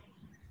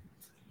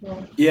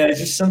 Yeah,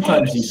 it's just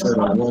sometimes you sort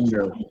of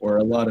wonder where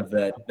a lot of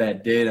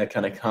that data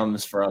kind of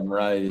comes from,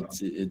 right?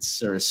 It's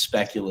sort of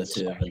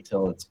speculative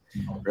until it's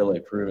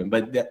really proven.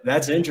 But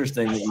that's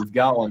interesting that you've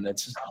got one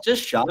that's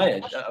just shy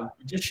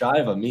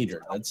of a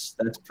meter. That's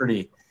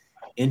pretty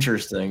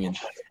interesting. And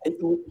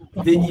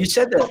you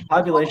said the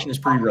population is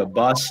pretty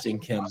robust in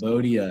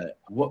Cambodia.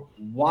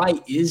 Why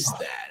is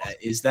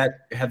that?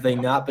 Have they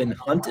not been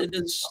hunted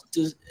as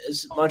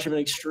much of an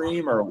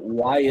extreme, or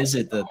why is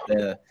it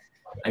that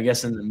I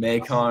guess in the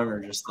Mekong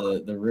or just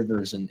the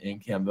rivers in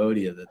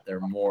Cambodia that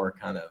they're more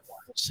kind of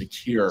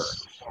secure,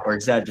 or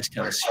is that just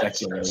kind of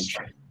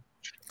speculation?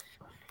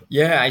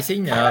 Yeah, I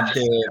think our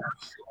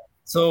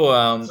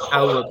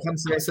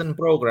conservation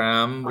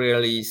program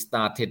really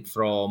started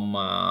from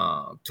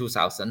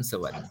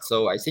 2007.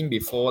 So I think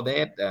before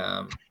that,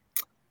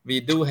 we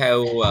do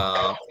have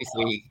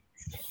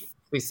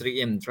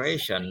fishery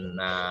administration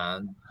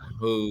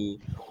who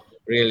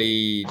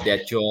really their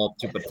job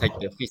to protect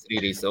the fishery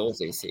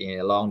resources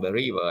along the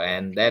river,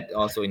 and that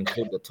also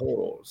include the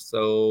turtles.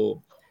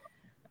 So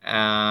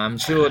I'm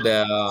sure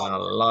there are a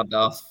lot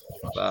of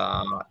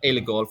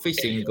illegal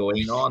fishing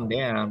going on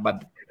there,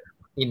 but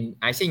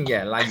I think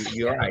like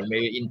you're right.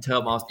 Maybe in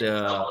terms of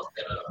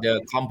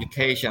the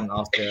complication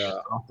of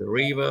the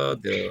river,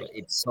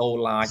 it's so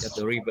large of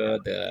the river,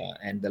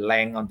 and the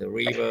length of the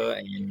river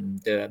and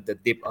the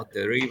depth of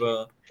the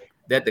river.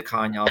 That the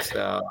kind of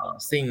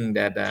thing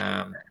that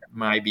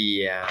might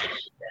be a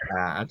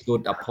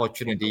good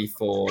opportunity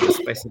for the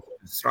specific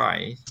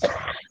strike.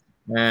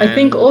 I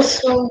think And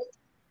also.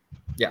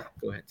 yeah,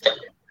 go ahead.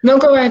 No,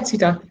 go ahead,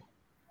 Sita.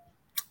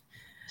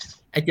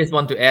 I just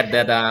want to add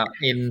that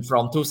in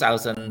from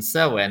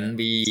 2007,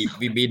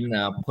 we've been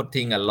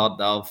putting a lot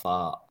of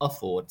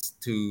efforts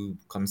to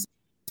conserve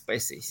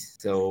species.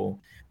 So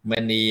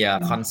many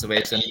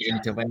conservation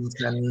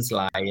interventions,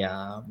 like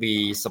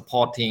we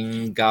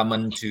supporting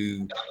government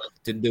to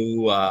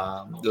do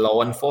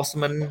law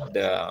enforcement,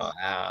 the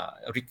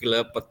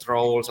regular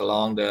patrols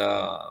along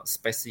the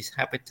species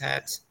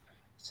habitats,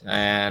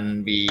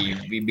 and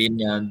we've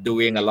been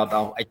doing a lot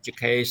of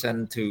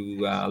education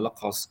to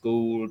local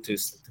school to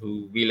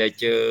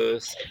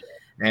villagers,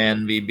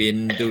 and we've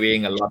been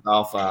doing a lot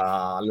of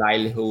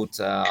livelihood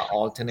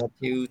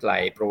alternatives,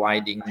 like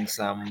providing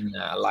some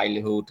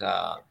livelihood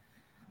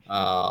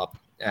uh,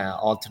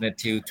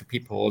 alternative to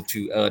people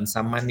to earn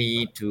some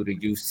money to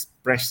reduce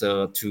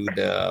pressure to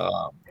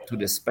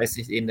the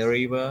species in the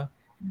river.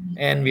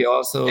 And we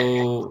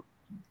also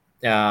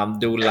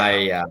do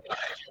like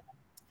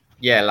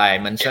I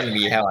mentioned,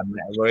 we have a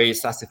very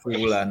successful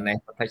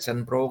net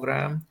protection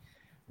program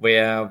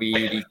where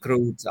we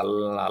recruit a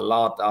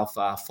lot of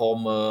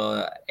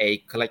former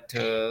egg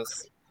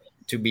collectors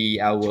to be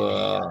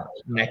our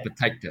net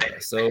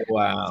protectors. So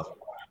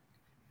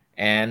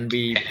and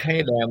we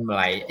pay them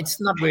like it's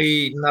not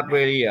very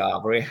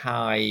very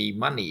high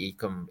money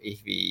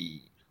if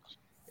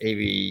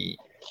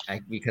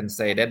we can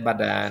say that, but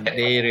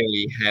they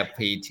really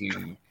happy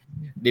to.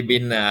 They've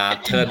been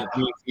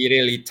we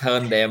really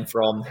turn them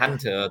from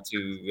hunter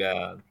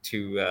to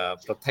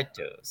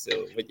protector,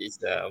 so which is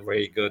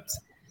very good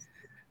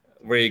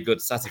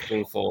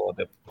successful for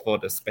the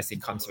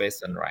species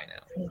conservation right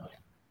now. Yeah,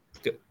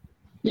 good.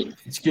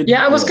 It's good.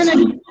 Yeah, I was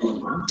gonna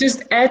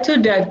just add to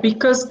that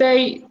because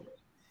the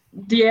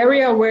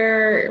area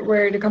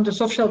where the Kanto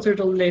softshell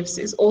turtle lives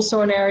is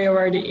also an area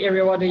where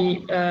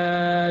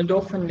the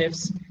dolphin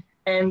lives,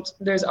 and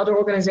there's other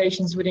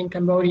organizations within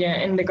Cambodia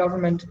and the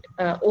government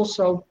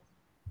also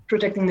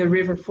protecting the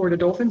river for the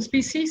dolphin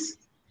species.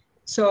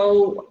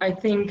 So I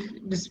think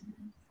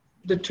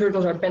the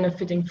turtles are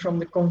benefiting from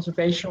the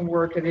conservation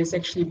work that is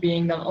actually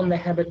being done on the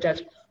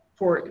habitat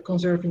for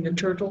conserving the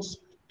turtles,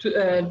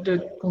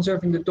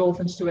 conserving the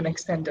dolphins to an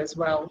extent as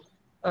well.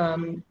 I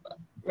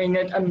mean,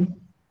 I'm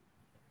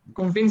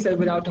convinced that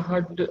without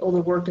all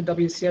the work that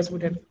WCS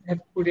would have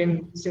put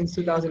in since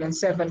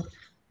 2007,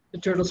 the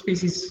turtle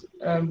species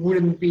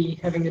wouldn't be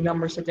having the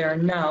numbers that they are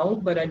now.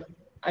 But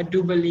I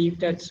do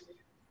believe that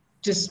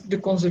just the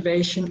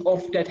conservation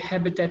of that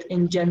habitat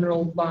in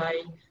general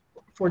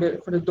for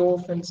the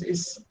dolphins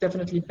is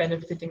definitely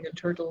benefiting the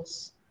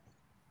turtles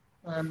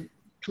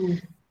too.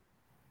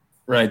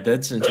 Right,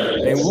 that's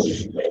interesting. And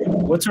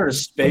what sort of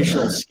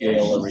spatial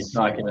scale are we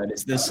talking about?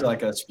 Is this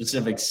like a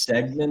specific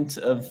segment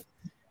of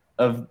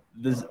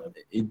this?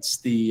 It's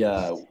the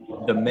Are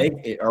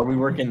we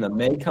working the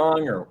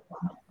Mekong or?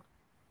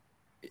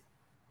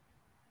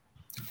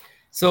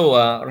 So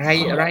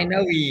right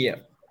now we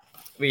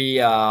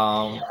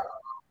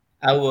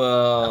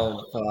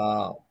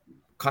our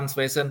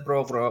conservation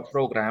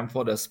program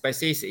for the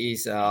species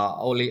is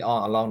only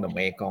along the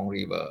Mekong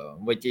River,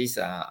 which is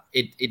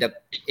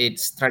it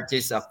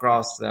stretches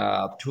across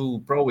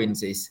two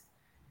provinces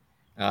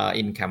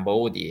in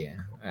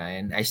Cambodia,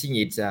 and I think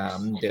it's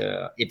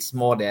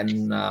more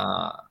than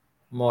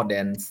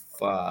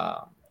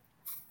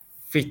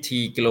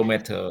 50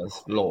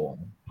 kilometers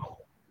long.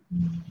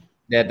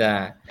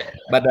 That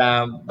but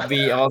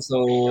we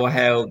also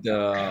have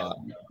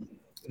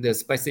the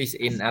species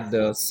in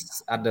other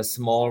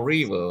small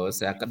rivers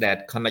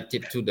that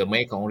connected to the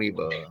Mekong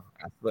River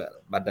as well.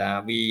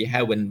 But we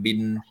have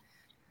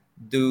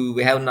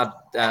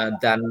not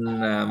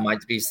done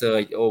much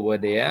research over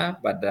there.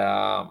 But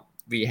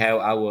we have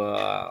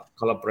our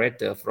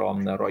collaborator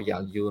from the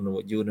Royal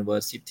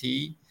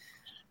University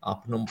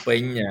of Phnom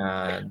Penh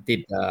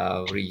did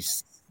a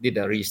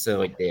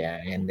research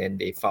there, and then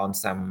they found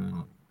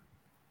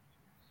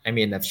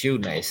a few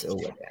nice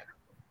over there.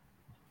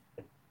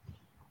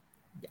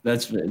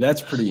 That's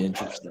pretty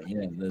interesting.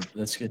 Yeah,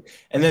 that's good.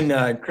 And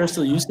then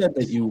Crystal, you said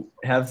that you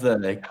have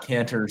the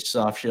Cantor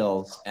soft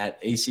shells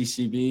at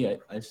ACCB.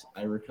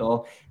 I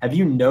recall. Have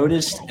you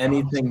noticed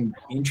anything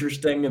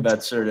interesting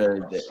about sort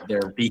of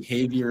their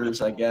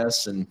behaviors, I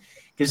guess, and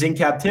because in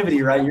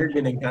captivity, right, you're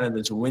getting kind of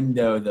this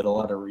window that a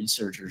lot of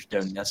researchers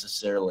don't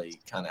necessarily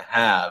kind of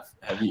have.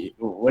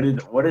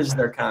 What is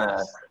their kind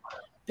of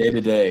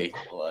day-to-day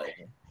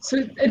like? So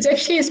it's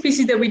actually a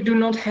species that we do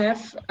not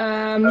have.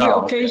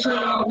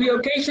 We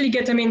occasionally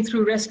get them in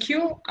through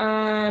rescue,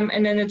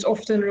 and then it's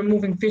often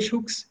removing fish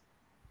hooks.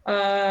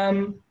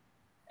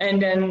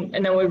 and then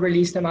we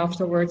release them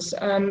afterwards.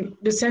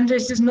 The center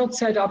is just not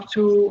set up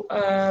to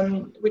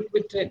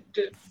with the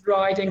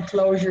right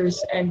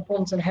enclosures and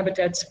ponds and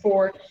habitats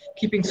for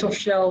keeping soft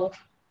shell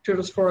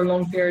turtles for a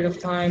long period of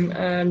time.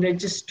 They're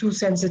just too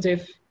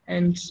sensitive,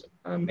 and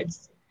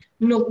it's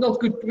not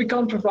good. We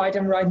can't provide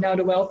them right now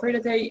the welfare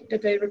that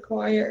they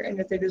require and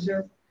that they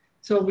deserve.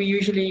 So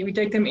we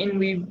take them in,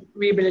 we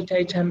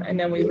rehabilitate them, and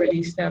then we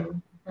release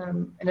them.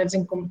 And that's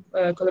in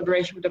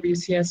collaboration with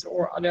WCS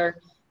or other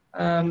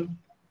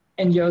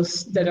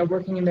NGOs that are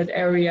working in that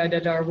area,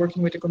 that are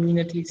working with the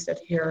communities that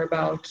hear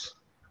about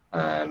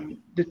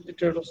the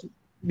turtles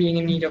being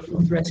in need of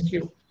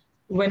rescue.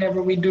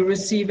 Whenever we do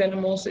receive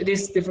animals, it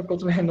is difficult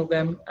to handle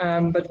them,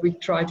 but we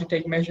try to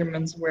take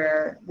measurements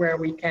where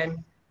we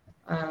can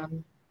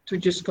to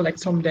just collect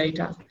some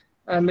data.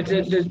 But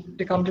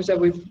the counters that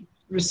we've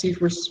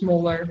received were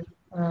smaller,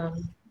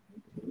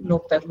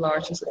 not that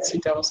large as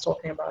Sita was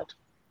talking about.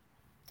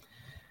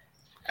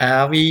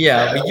 We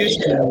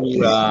used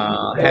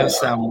to have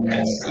some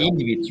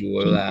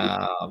individual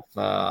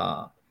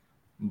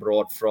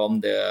brought from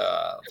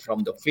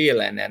the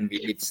field, and then we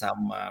did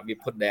some. We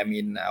put them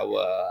in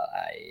our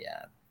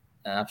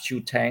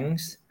few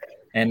tanks,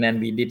 and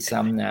then we did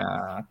some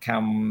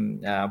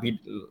with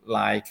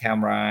live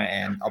camera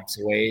and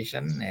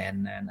observation,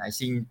 and I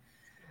think,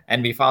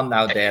 and we found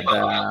out that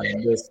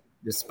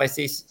the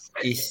species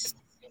is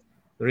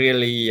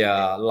really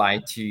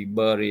like to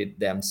bury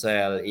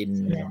themselves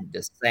in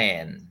the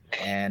sand,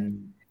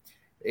 and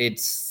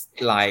it's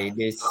like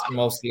this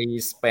mostly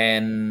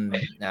spend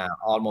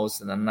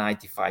almost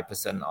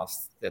 95% of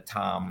the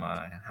time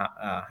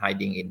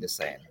hiding in the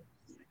sand.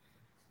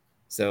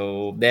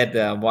 So that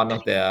one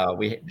of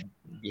the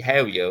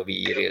behavior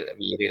we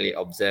really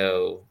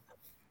observe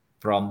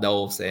from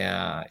those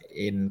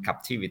in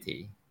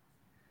captivity.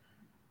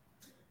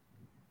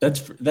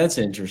 That's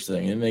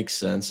interesting. It makes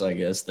sense, I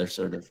guess. They're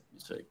sort of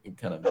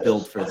kind of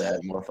built for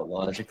that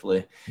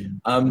morphologically.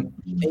 And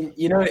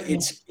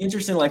it's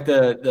interesting, like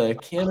the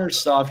canner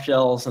soft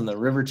shells and the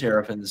river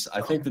terrapins, I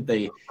think that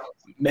they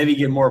maybe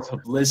get more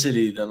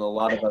publicity than a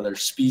lot of other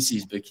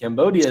species, but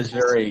Cambodia is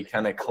very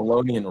kind of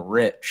colonial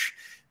rich.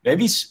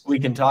 Maybe we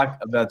can talk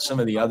about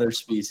some of the other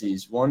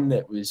species. One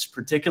that was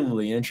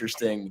particularly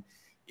interesting,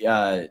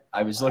 I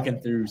was looking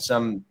through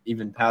some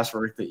even past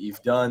work that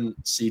you've done,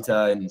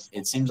 Sita, and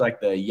it seems like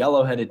the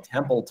yellow-headed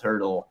temple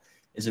turtle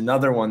is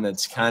another one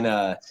that's kind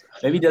of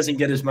maybe doesn't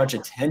get as much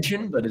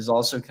attention, but is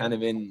also kind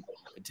of in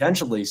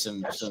potentially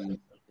some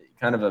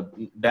kind of a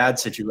bad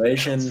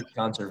situation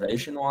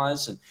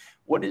conservation-wise. And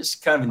what is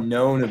kind of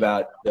known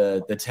about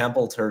the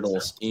temple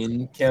turtles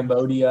in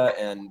Cambodia,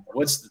 and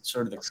what's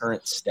sort of the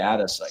current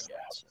status, I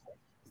guess?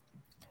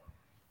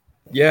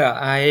 Yeah,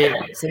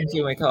 thank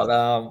you,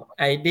 Michael.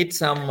 I did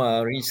some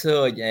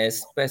research,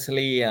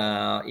 especially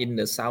in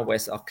the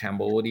southwest of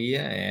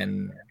Cambodia,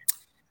 and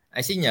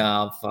I think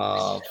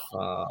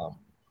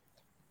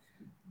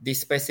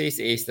this species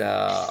is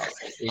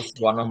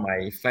one of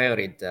my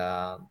favorite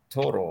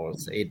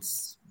turtles.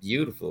 It's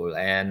beautiful,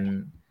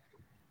 and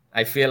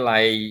I feel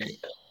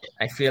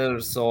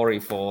sorry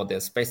for the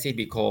species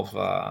because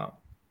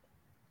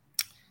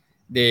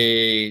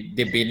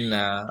they've been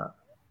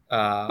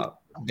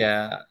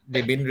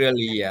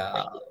really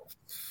a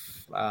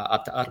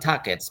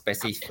target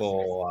species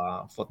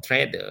for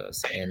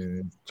traders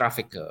and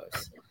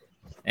traffickers.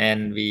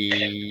 And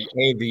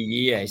every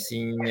year I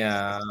think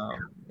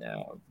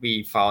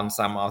we found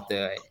some of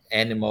the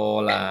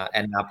animal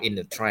end up in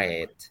the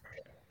trade,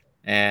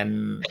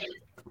 and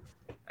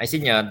I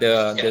think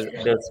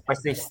the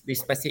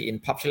species in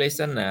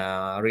population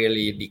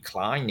really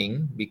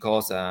declining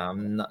because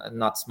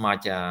not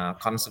much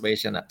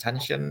conservation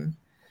attention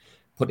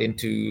put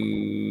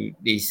into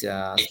this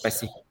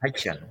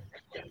specification,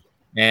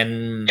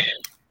 and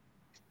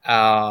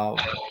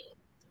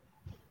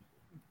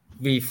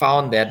we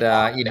found that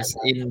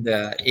in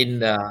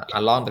the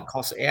along the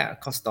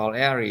coastal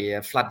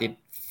area, flooded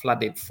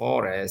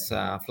forests,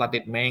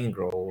 flooded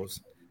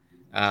mangroves,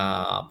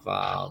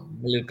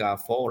 Maluka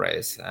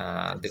forest,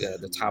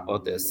 the type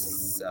of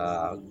this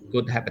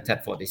good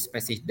habitat for this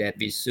species, that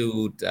we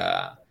should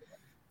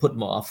put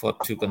more effort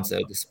to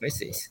conserve the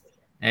species.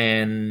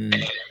 And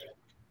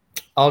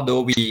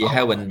although we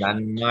haven't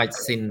done much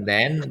since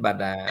then, but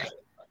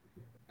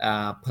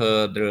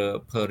per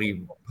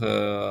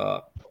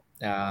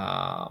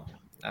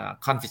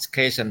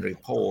confiscation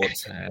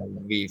reports,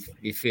 we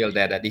feel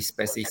that this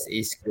species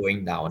is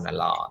going down a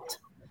lot.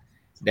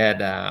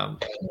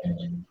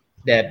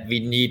 That we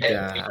need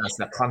as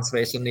a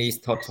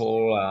conservationist,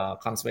 total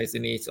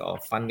conservationist or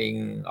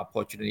funding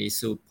opportunities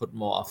to put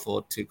more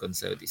effort to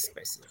conserve this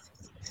species.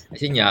 I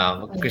think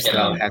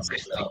Crystal has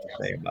something to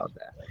say about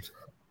that.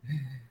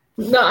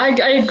 No,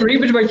 I agree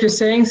with what you're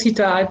saying,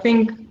 Sita. I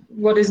think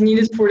what is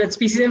needed for that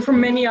species and for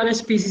many other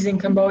species in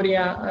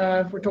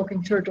Cambodia, if we're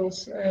talking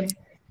turtles,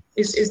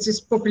 is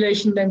just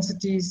population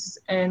densities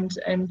and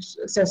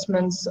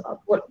assessments of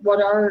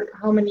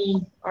how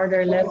many are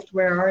there left,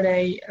 where are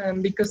they,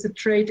 because the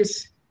trade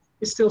is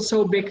is still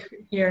so big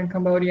here in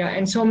Cambodia,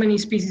 and so many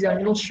species are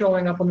not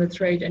showing up on the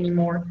trade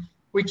anymore,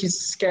 which is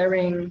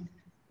scary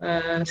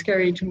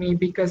to me,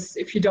 because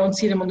if you don't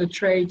see them on the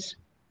trade,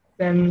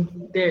 then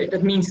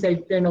that means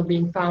they're not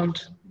being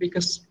found,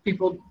 because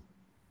people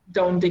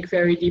don't dig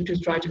very deep to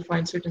try to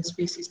find certain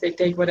species. They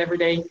take whatever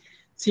they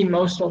see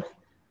most of.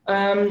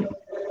 And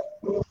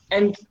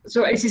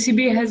so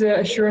ACCB has an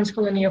assurance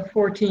colony of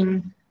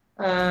 14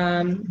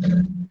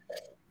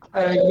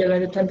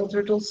 yellow-headed temple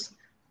turtles,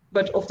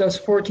 but of those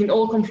 14,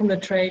 all come from the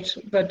trade,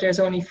 but there's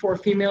only 4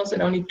 females,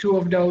 and only 2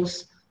 of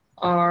those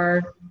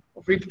are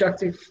of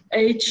reproductive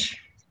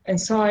age and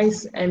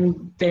size,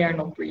 and they are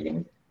not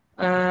breeding.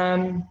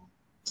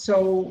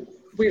 So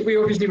we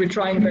obviously we're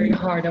trying very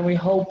hard, and we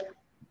hope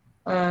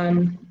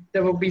that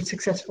will be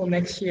successful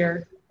next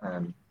year.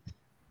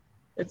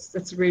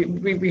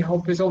 We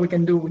hope is all we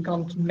can do. We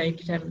can't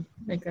make them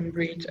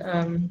breed.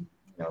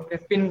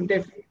 They've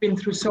been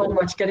through so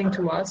much getting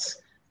to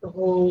us. The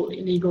whole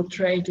illegal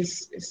trade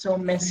is so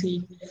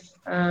messy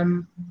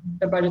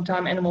that by the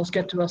time animals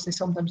get to us, they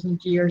sometimes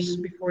need years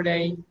before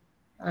they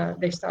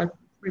start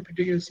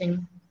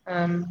reproducing.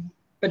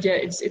 But yeah,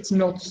 it's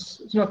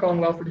not going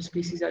well for the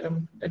species. I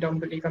don't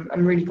believe.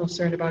 I'm really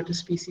concerned about the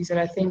species, and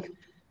I think,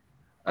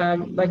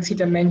 like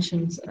Sita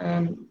mentioned,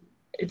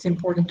 it's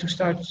important to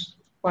start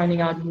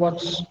finding out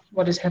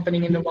what is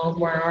happening in the wild.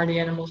 Where are the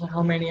animals, and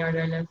how many are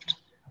there left?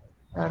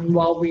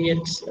 While we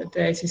at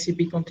the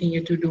ACCB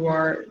continue to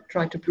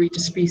try to breed the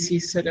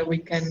species so that we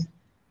can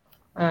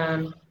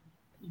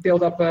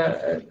build up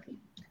a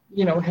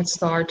head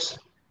start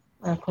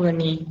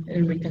colony,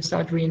 and we can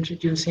start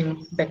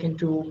reintroducing back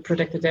into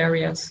protected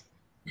areas.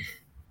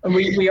 And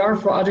we are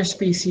for other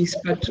species,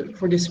 but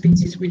for this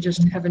species we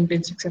just haven't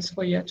been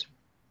successful yet.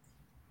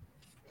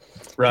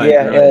 Right.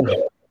 Yeah, right.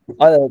 And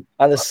on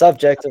the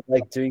subject of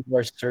like doing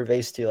more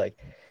surveys to like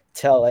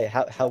tell like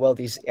how well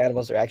these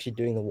animals are actually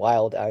doing in the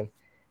wild, I'm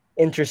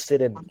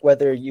interested in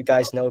whether you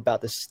guys know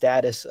about the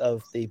status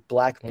of the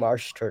black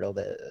marsh turtle,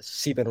 the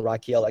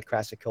Rachiella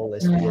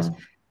crassicolis, because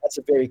that's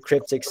a very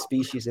cryptic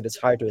species and it's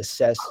hard to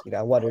assess.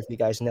 I wonder if you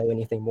guys know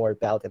anything more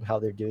about them, how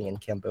they're doing in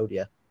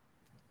Cambodia.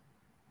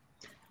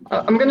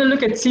 I'm going to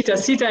look at Sita.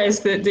 Sita is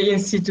the in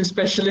situ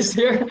specialist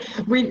here.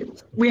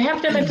 We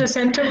have them at the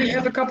center. We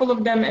have a couple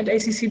of them at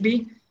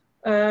ACCB.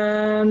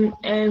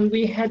 And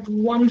we had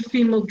one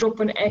female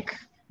drop an egg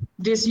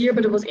this year,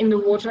 but it was in the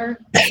water.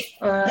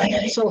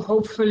 So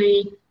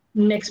hopefully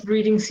next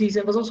breeding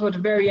season, it was also at the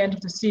very end of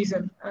the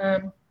season.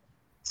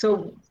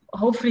 So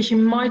hopefully she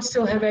might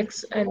still have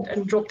eggs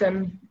and drop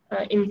them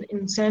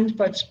in sand,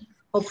 but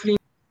hopefully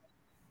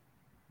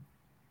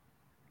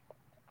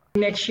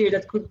next year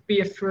that could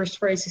be a first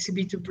for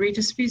ACCB to breed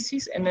a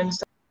species and then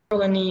start a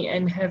colony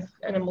and have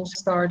animals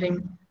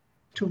starting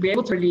to be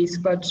able to release.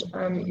 But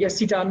yes,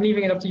 Sita, I'm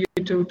leaving it up to you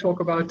to talk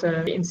about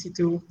the in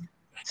situ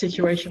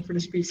situation for the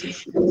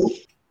species.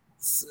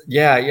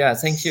 Yeah,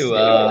 thank you.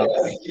 I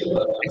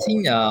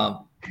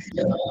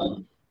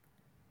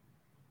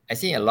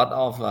think a lot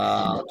of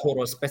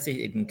turtle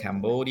species in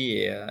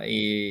Cambodia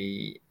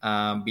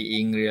are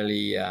being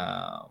really.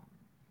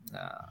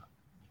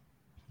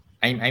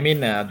 There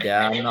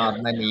are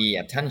not many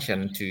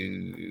attention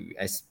to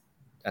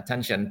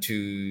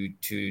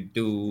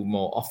do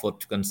more effort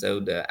to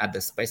conserve the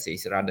other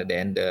species rather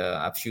than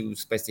a few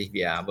species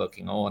we are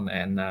working on.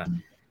 And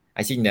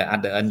I think the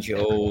other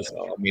NGOs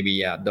or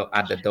maybe the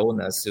other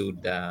donors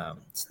should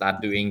start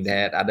doing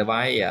that.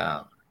 Otherwise,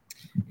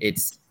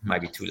 it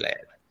might be too late.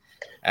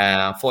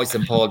 For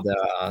example,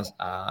 the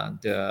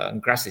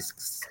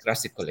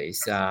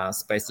gracicolis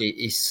species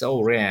is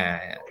so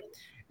rare.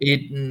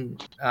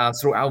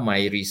 Throughout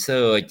my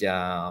research,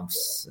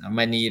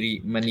 many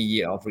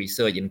years of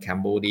research in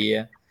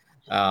Cambodia,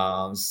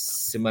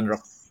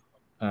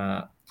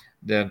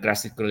 the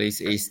gracicolis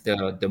is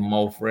the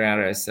most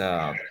rarest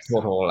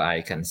turtle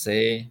I can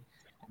say,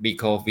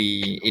 because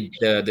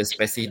the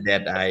species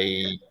that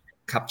I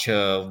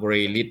capture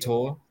very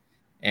little,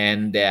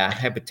 and their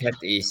habitat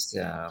is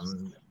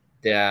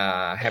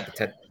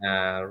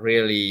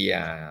really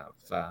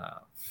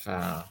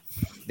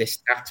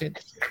destructed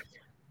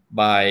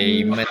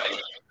by many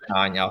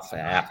kind of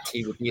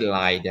activity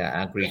like the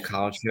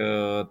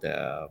agriculture,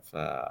 the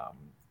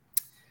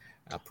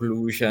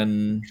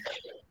pollution,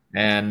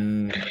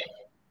 and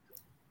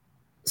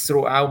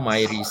throughout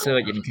my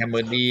research in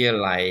Cambodia,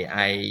 like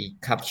I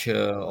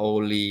capture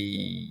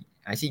only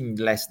I think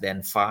less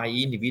than 5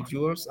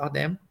 individuals of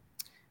them,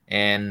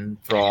 and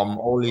from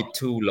only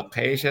 2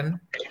 locations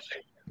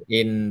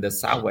in the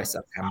southwest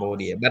of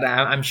Cambodia. But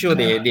I'm sure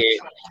there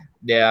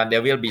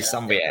will be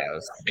somewhere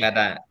else. But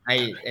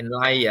like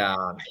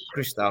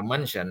Crystal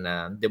mentioned,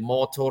 the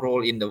more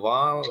turtle in the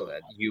wild,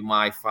 you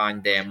might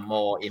find them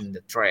more in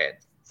the trade.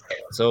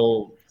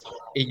 So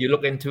if you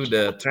look into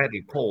the trade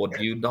report,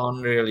 you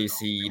don't really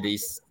see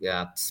these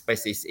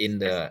species in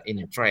the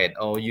trade,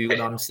 or you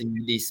don't see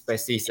these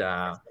species.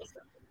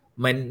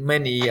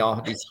 Many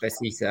of these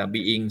species are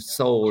being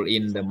sold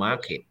in the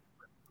market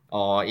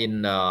or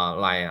in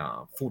like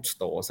food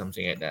store or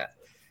something like that.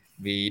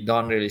 we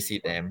don't really see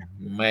them.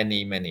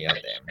 Many of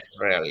them,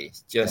 rarely,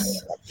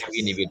 just few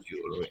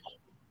individual,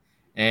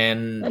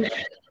 and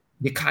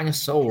they kind of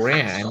so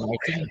rare. And I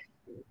think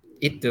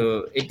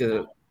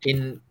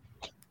in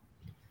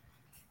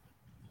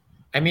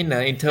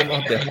in terms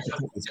of the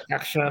habitat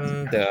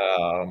destruction,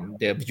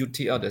 the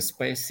beauty of the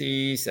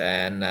species,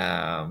 and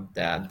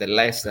the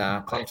less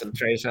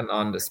concentration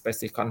on the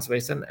species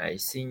conservation, I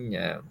think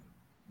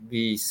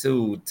we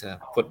should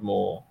put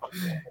more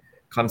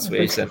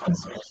conservation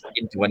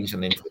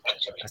intervention into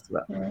that as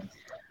well.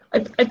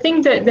 I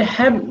think that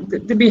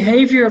the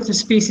behavior of the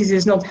species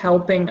is not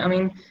helping. I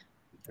mean,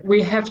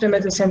 we have them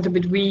at the center,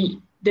 but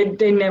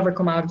they never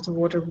come out of the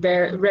water.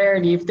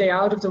 Rarely, if they're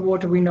out of the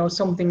water, we know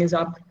something is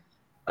up.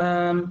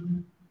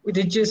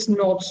 They're just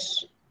not.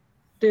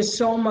 There's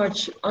so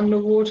much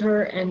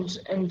underwater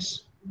and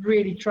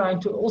really trying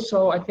to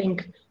also, I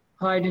think,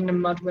 hide in the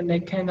mud when they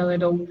can a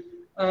little.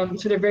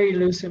 So they're very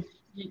elusive.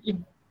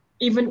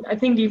 Even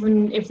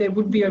if they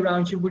would be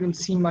around, you wouldn't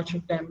see much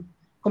of them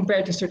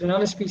compared to certain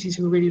other species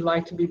who really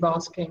like to be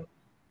basking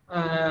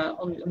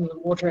on the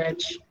water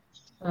edge.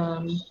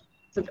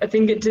 So I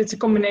think it's a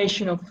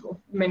combination of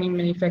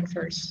many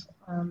factors,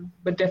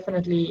 but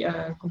definitely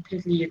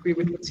completely agree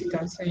with what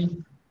Sita is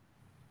saying.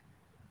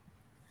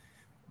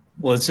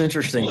 Well, it's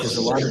interesting because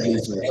a lot of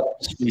these are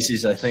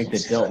species I think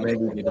that don't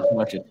maybe get as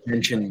much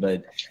attention,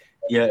 but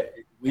yeah,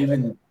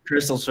 even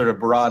Crystal sort of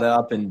brought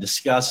up and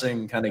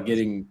discussing kind of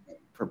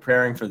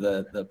preparing for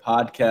the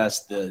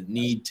podcast, the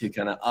need to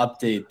kind of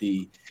update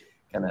the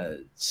kind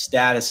of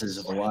statuses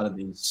of a lot of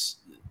these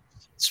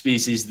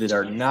species that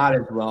are not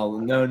as well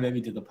known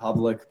maybe to the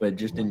public, but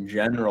just in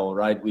general,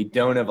 right? We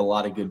don't have a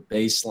lot of good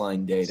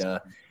baseline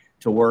data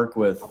to work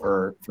with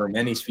for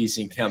many species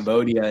in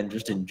Cambodia and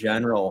just in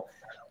general.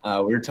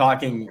 We were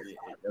talking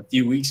a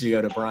few weeks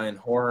ago to Brian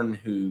Horn,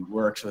 who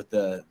works with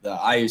the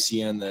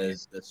IUCN,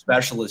 the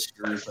specialist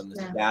group, and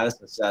the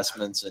status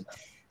assessments. And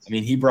I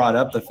mean, he brought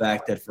up the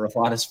fact that for a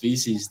lot of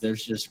species,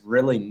 there's just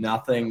really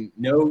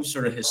no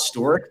sort of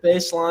historic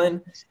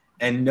baseline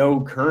and no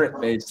current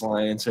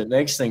baseline. And so it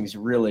makes things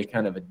really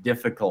kind of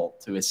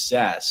difficult to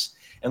assess.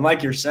 And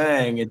like you're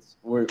saying,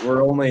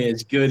 we're only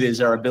as good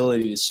as our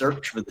ability to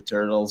search for the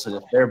turtles. And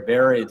if they're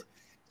buried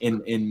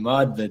in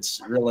mud that's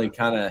really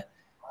kind of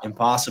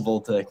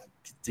impossible to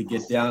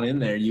get down in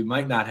there, you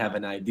might not have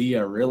an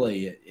idea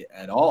really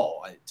at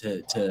all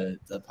to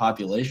the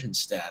population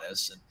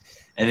status.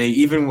 And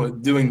even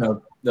with doing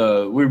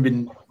we've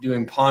been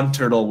doing pond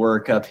turtle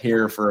work up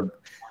here for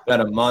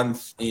about a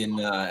month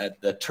at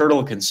the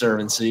Turtle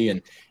Conservancy,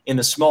 and in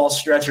a small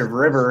stretch of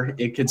river,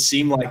 it could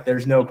seem like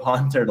there's no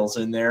pond turtles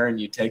in there, and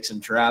you take some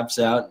traps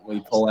out, and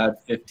we pull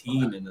out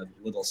 15 in a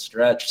little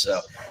stretch. So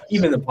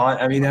even the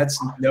pond, I mean,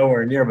 that's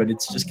nowhere near, but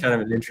it's just kind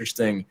of an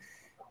interesting.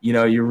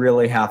 You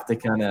really have to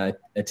kind of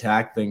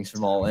attack things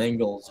from all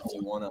angles if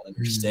you want to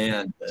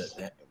understand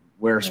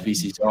where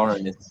species are,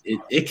 and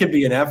it could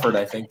be an effort.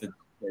 I think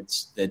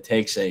that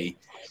takes a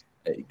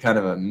kind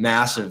of a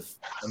massive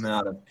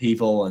amount of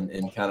people and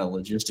kind of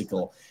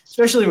logistical,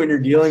 especially when you're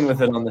dealing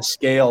with it on the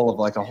scale of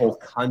like a whole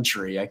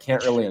country. I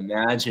can't really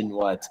imagine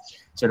what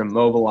sort of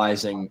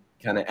mobilizing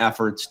kind of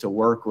efforts to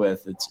work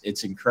with.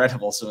 It's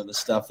incredible some of the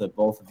stuff that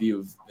both of you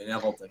have been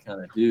able to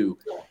kind of do.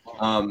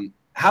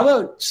 How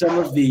about some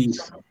of you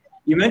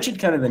mentioned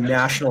kind of the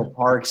national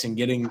parks and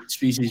getting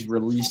species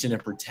released into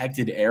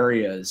protected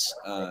areas.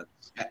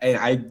 And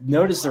I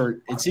noticed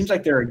it seems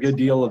like there are a good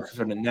deal of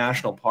sort of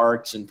national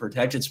parks and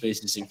protected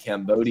spaces in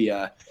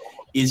Cambodia.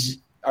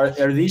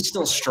 Are these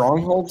still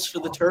strongholds for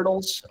the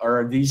turtles,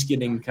 or are these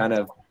getting kind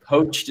of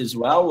poached as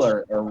well,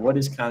 or what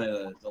is kind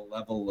of the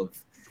level of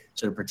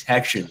sort of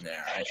protection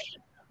there?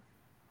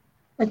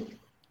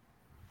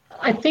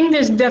 I think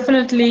there's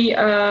definitely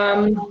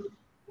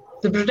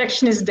the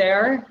protection is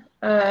there.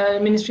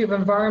 Ministry of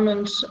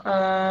Environment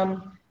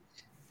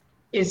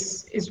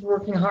is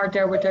working hard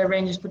there with their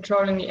rangers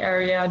patrolling the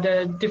area.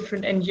 The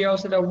different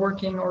NGOs that are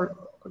working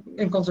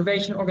and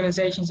conservation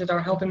organizations that are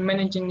helping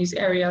managing these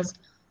areas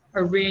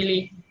are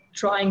really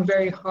trying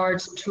very hard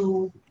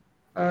to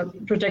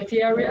protect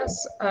the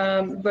areas.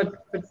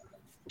 But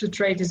the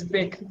trade is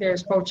big.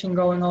 There's poaching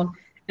going on.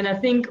 And I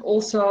think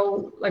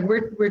also, like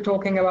we're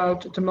talking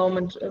about at the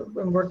moment,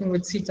 I'm working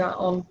with Sita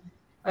on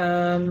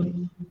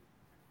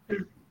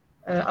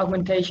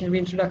augmentation,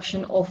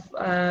 reintroduction of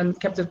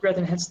captive bred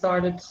and had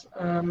started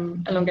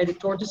elongated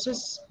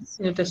tortoises,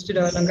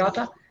 Testudo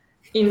elongata,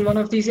 in one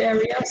of these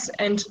areas.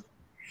 And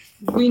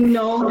we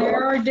know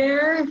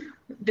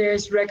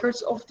there's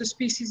records of the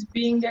species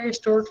being there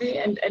historically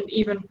and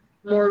even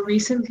more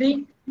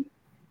recently,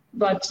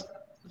 but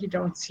you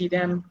don't see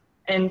them.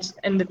 And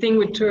the thing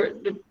with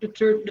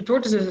the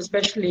tortoises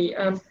especially,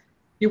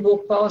 you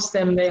walk past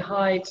them, they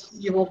hide.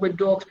 You walk with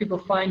dogs, people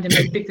find them,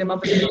 they pick them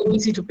up. It's really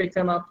easy to pick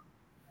them up.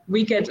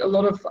 We get a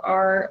lot of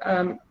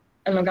our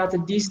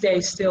elongata these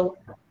days still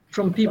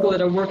from people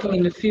that are working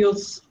in the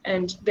fields,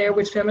 and they're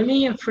with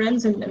family and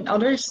friends and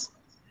others,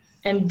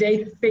 and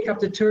they pick up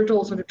the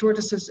turtles or the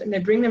tortoises and they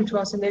bring them to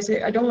us and they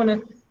say, I don't want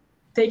to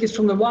take it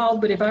from the wild,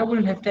 but if I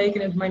wouldn't have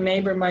taken it, my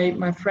neighbor,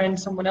 my friend,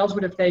 someone else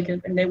would have taken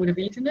it and they would have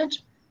eaten it.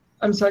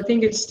 So I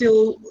think it's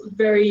still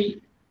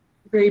very,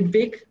 very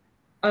big.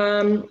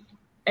 And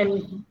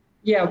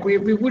yeah, we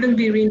wouldn't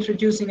be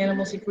reintroducing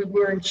animals if we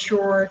weren't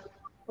sure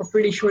or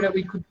pretty sure that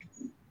we could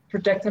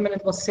protect them and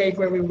it was safe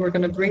where we were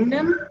going to bring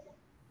them.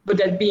 But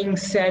that being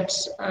said,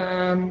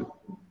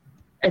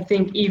 I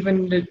think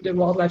even the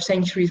wildlife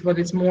sanctuaries, what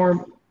it's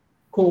more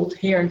called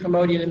here in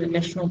Cambodia than the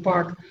national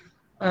park,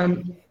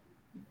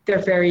 they're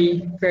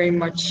very, very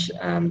much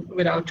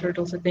without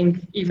turtles. I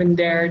think even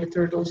there, the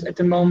turtles at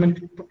the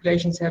moment,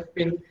 populations have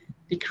been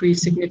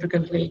decreased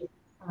significantly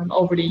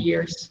over the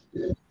years.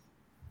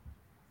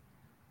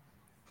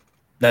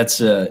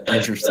 That's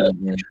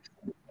interesting.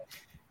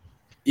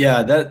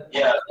 Yeah,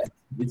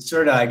 it's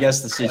sort of, I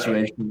guess, the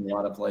situation in a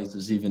lot of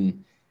places,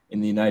 even in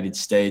the United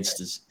States,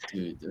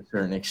 to a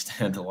certain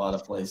extent, a lot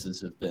of places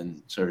have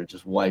been sort of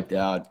just wiped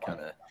out, kind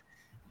of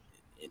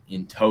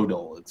in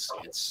total.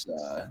 It's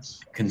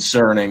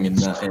concerning and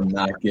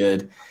not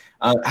good.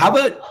 How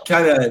about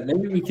kind of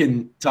maybe we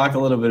can talk a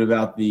little bit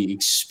about the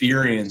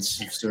experience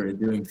of sort of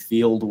doing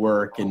field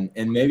work, and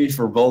maybe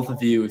for both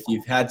of you, if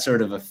you've had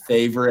sort of a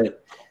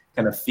favorite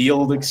kind of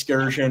field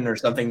excursion or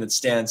something that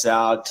stands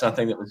out,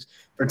 something that was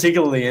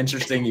particularly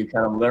interesting you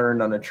kind of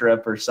learned on a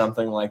trip or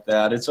something like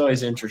that. It's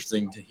always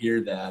interesting to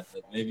hear that,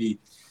 but maybe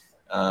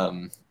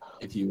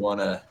if you want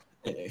to,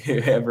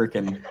 whoever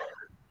can.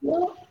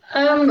 Well,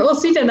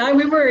 Sita and I,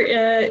 we were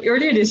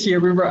earlier this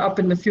year, we were up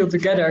in the field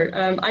together.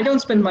 I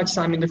don't spend much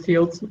time in the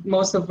field.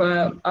 Most of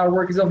our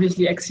work is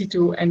obviously ex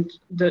situ, and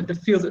the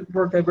field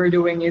work that we're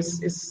doing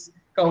is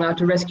going out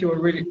to rescue or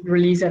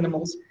release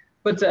animals.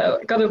 But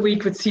got a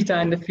week with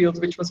Sita in the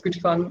field, which was good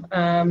fun,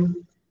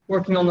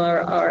 working on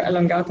our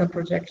Elongata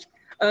project.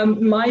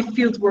 My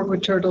field work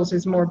with turtles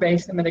is more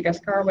based in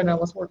Madagascar when I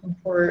was working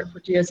for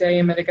GSA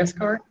in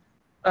Madagascar,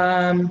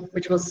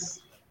 which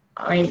was,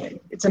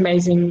 it's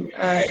amazing.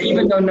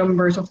 Even though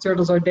numbers of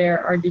turtles are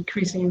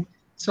decreasing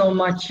so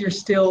much, you're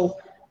still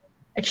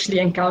actually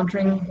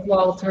encountering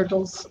wild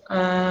turtles,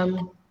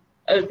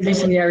 at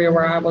least in the area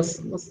where I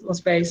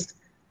was based.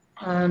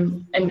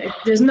 And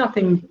there's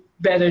nothing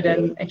better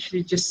than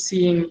actually just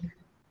seeing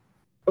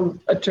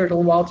a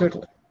turtle, wild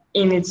turtle,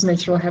 in its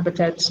natural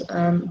habitat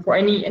for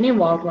any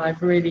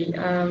wildlife, really.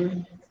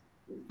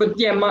 But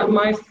yeah,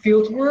 my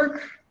field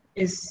work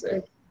is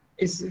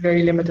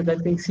very limited. I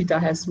think Sita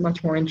has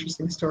much more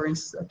interesting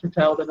stories to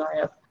tell than I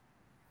have.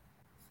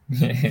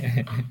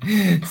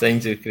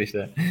 Thank you,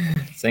 Krishna.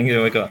 Thank you,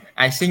 Michael.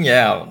 I think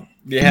I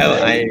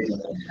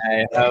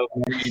have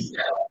really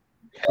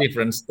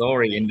different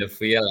story in the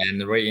field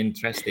and very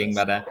interesting.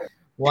 But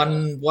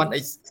one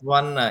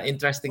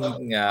interesting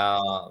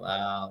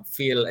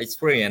field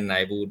experience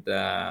I would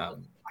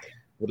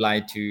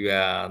like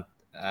to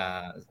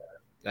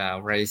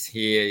raise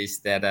here is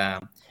that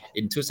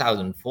in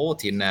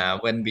 2014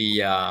 when we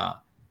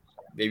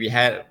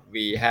had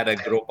a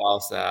group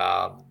of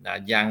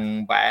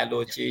young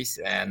biologists,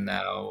 and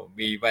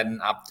we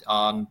went up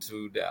on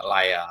to the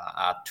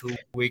 2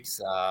 weeks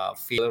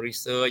field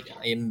research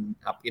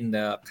up in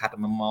the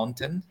Cardamom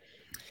Mountain.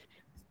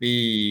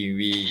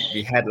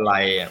 We had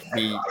I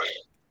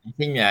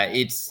think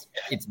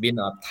it's been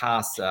a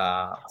task.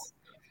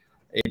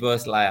 It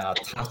was like a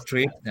task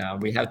trip.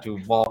 We have to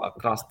walk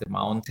across the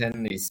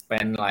mountain. We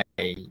spent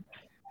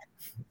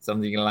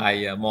something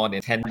like more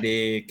than 10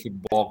 days, keep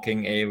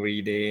walking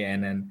every day,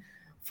 and then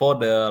for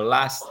the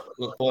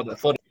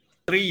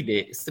 3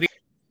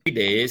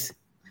 days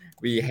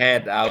we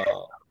had our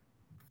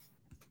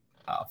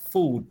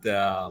food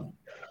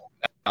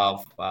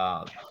of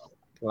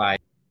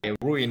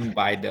ruined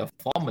by the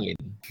formalin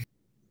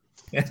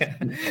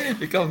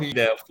because we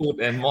the food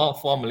and more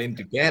formalin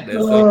together.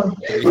 So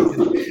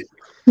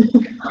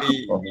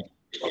we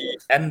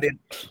ended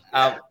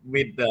up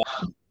with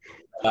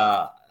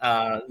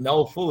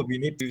no food. We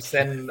need to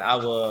send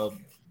our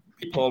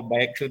people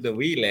back to the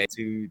village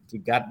to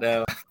get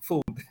the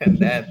food, and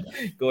then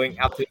going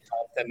up to the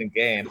mountain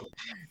again.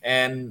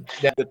 And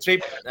the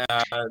trip,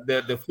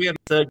 the field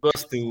research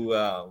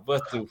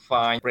was to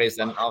find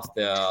presence of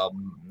the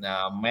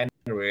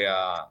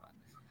malaria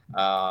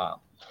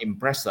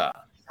impressor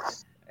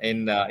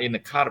in the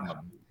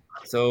cardamom.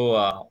 So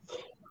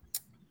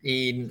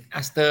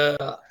after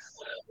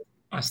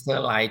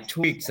like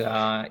 2 weeks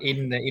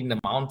in the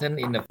mountain,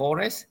 in the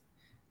forest,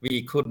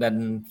 we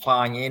couldn't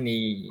find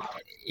any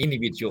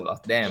individual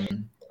of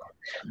them.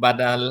 But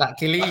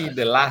luckily,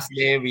 the last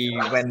day we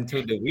went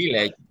to the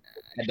village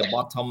at the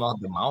bottom of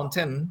the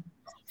mountain,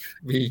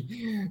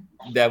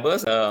 there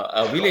was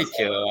a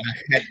villager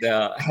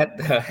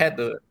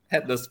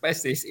had the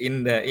species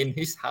in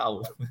his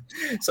house.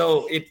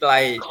 So it's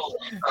like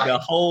the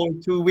whole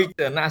 2 weeks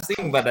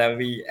nothing, but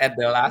we at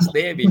the last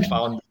day we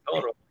found the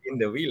turtle in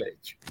the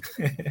village.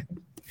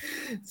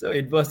 So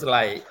it was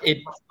like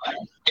it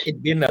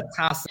been a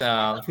task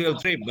field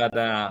trip, but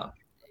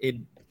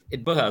it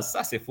was a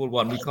successful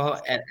one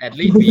because at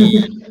least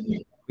we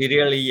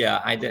really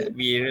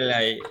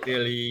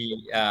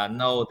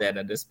know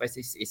that the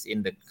species is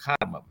in the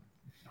cardamom.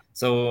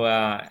 So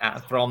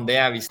from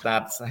there, we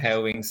start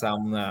having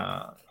some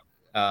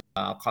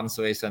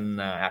conservation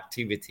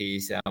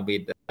activities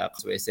with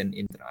Conservation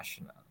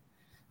International.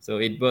 So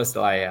it was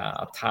like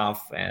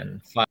tough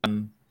and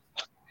fun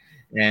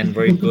and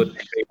very good.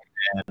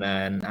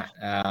 And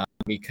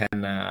we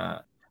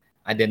can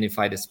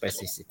identify the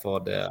species for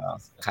the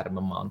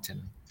Cardamom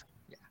Mountain.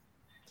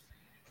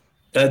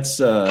 That's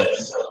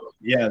that's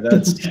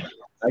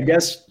I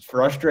guess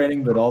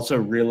frustrating, but also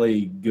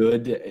really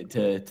good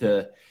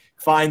to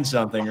find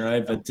something,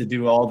 right? But to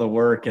do all the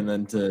work and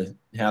then to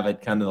have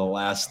it kind of the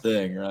last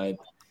thing, right?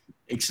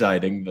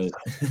 Exciting, but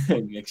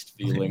mixed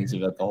feelings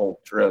about the whole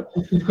trip.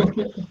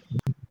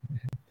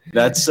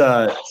 That's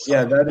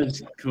that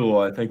is cool.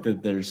 I think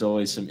that there's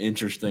always some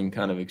interesting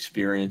kind of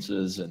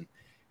experiences and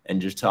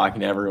just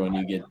talking to everyone,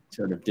 you get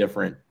sort of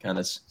different kind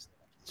of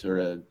sort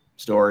of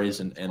stories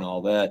and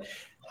all that.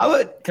 How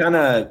about kind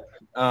of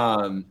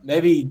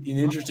maybe an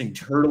interesting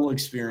turtle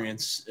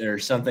experience or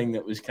something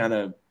that was kind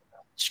of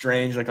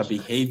strange, like a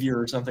behavior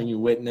or something you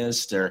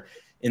witnessed, or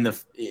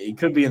it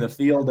could be in the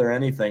field or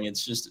anything.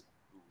 It's just,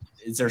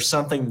 is there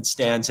something that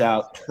stands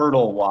out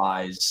turtle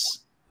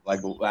wise,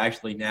 like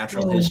actually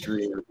natural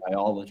history or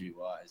biology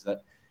wise?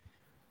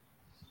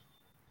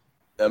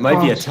 That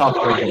might be a tough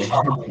one to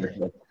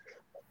answer.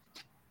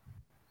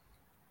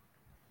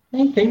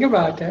 I think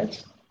about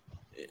that.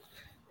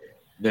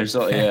 There's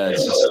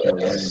it's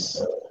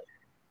just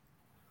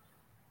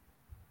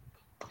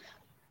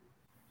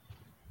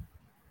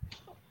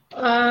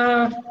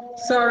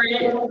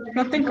sorry,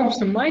 nothing comes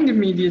to mind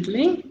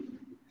immediately.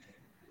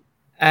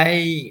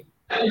 I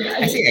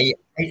think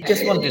I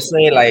just want to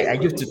say, like, I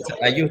used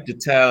to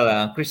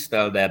tell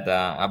Crystal that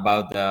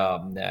about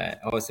the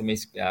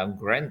Osamis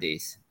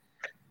grandis.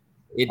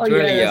 It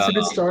really that's a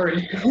good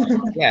story.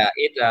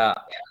 it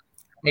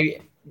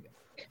maybe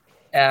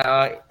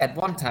at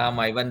one time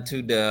I went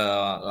to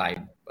the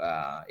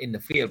in the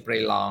field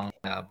very long.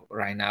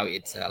 Right now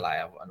it's like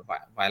a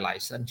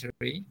wildlife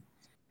sanctuary.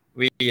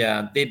 We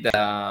did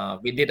a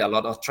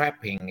lot of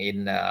trapping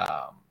in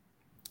the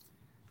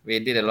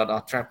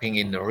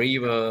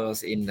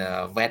rivers, in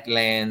the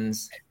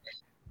wetlands,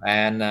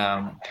 and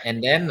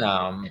then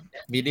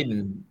we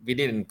didn't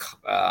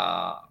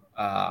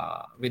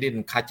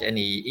catch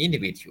any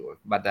individual.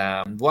 But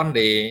one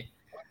day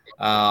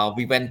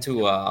we went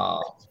to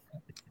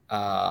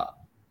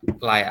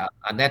like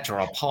a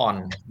natural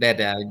pond that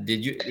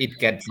it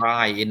get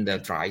dry in the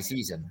dry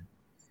season,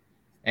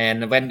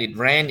 and when it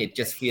rain, it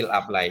just fill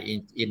up like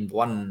in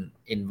one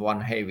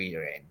heavy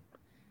rain.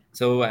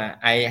 So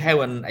I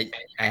haven't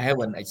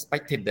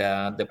expected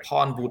the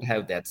pond would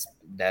have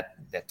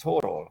that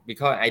total,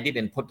 because I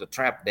didn't put the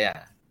trap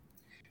there.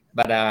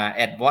 But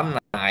at one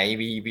night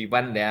we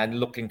went there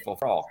looking for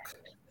frog,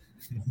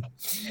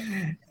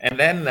 and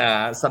then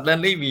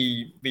suddenly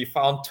we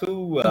found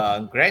two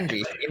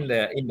grandies in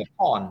the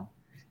pond.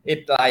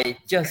 It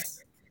like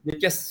they're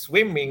just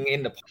swimming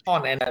in the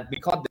pond, and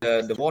because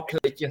the water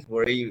is just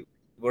very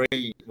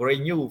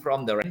new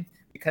from the rain,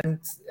 you can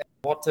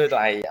water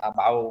like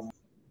about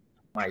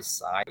my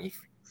size,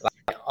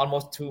 like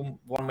almost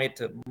 1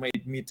 meter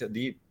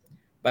deep.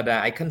 But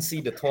I can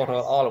see the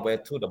total all the way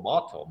to the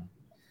bottom.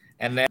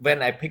 And then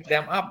when I pick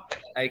them up,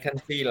 I can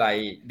see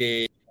like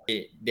they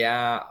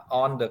are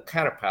on the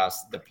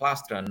carapace, the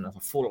plastron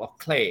full of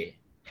clay.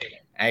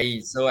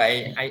 I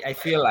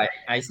feel like,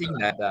 I think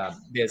that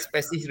the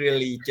species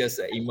really just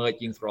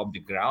emerging from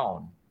the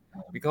ground,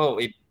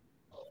 because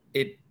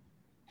it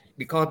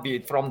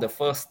from the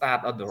first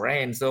start of the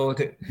rain, so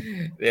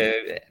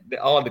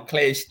all the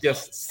clay was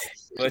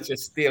just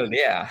still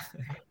there.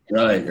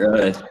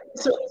 Right.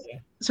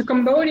 So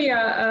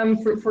Cambodia,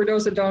 for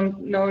those that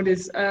don't know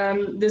this,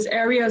 there's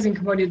areas in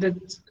Cambodia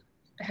that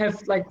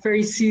have like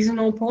very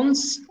seasonal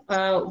ponds.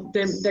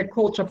 They're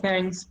called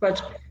chapangs,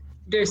 but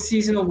they're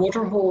seasonal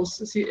water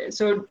holes.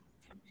 So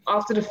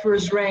after the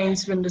first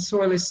rains, when the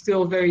soil is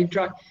still very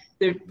dry,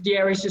 the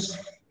areas just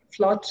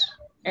flood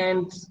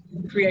and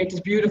create these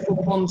beautiful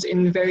ponds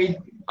in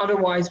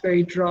otherwise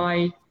very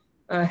dry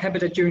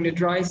habitat during the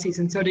dry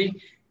season. So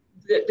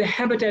the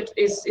habitat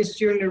is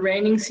during the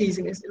raining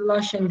season is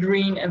lush and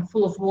green and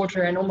full of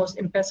water and almost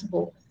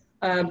impassable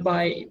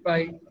by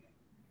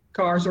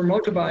cars or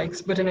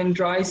motorbikes. But then in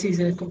dry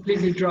season, it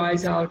completely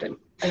dries out and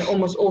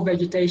almost all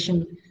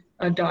vegetation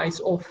dies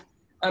off.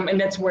 And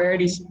that's where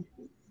these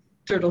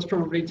turtles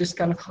probably just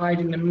kind of hide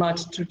in the mud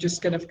to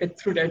just kind of get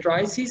through their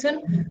dry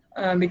season,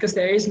 because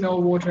there is no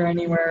water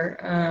anywhere,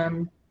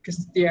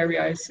 because the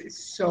area is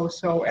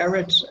so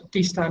arid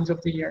these times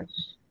of the year.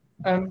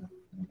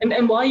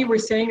 And while you were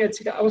saying that,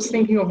 I was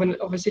thinking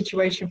of a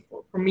situation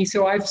for me.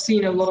 So I've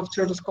seen a lot of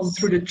turtles come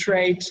through the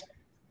trade,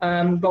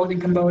 both in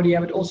Cambodia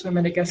but also in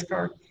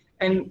Madagascar.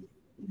 And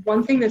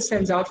one thing that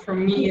stands out for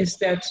me is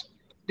that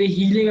the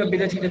healing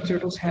ability that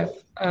turtles have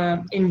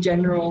in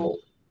general.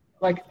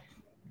 Like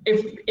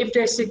if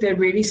they're sick, they're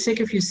really sick.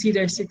 If you see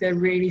they're sick, they're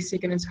really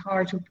sick, and it's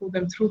hard to pull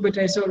them through. But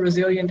they're so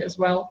resilient as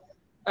well.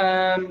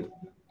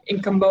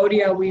 In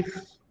Cambodia, we've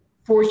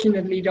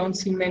fortunately don't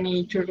see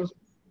many turtles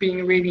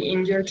being really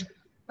injured.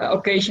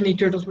 occasionally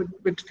turtles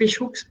with fish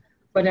hooks.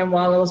 But then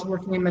while I was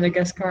working in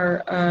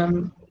Madagascar,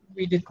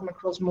 we did come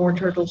across more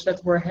turtles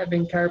that were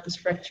having carapace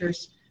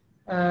fractures.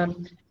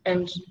 And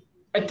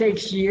it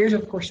takes years,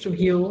 of course, to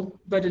heal,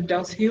 but it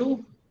does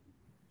heal.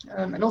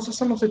 And also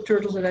some of the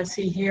turtles that I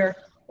see here,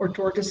 or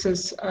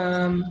tortoises,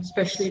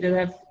 especially that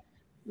have,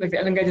 like the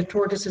elongated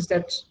tortoises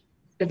that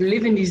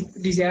live in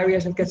these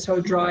areas that get so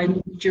dry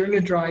during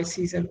the dry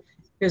season.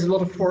 There's a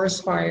lot of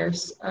forest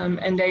fires,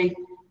 and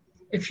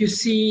if you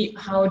see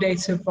how they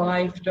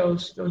survive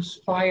those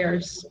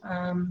fires,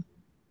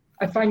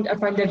 I find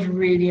that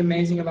really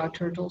amazing about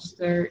turtles.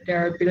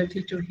 Their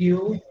ability to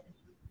heal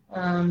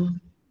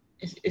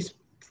is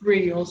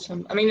pretty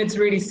awesome. I mean, it's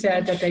really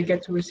sad that they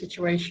get to a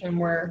situation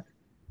where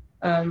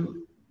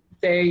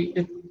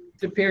the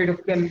period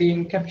of them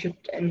being captured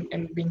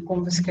and being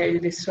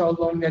confiscated is so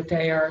long that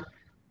they are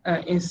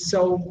in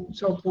so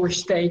poor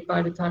state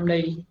by the time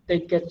they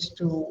get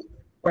to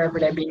wherever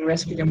they're being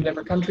rescued in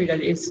whatever country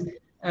that is.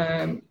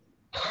 The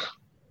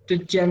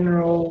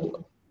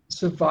general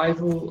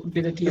survival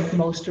ability of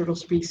most turtle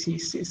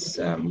species is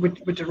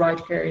with the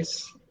right care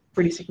is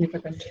pretty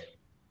significant.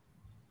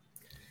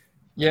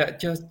 Yeah,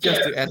 just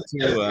to add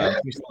to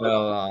Crystal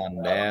on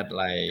that,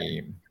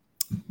 like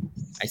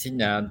I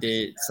think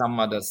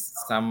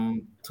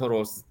some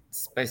turtle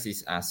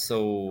species are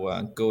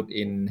so good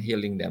in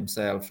healing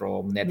themselves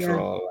from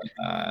natural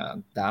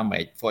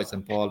damage. For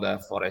example, the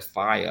forest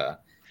fire,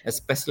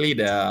 especially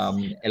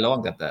the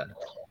elongator.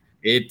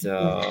 They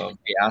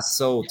are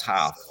so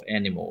tough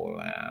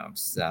animal,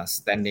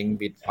 standing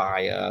with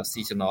fire,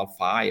 seasonal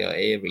fire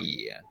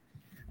area.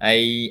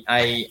 I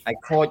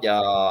caught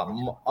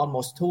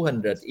almost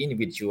 200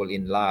 individual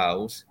in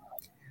Laos,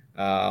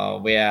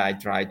 where I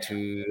try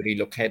to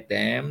relocate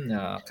them,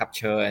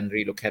 capture and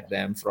relocate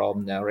them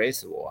from the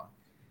reservoir.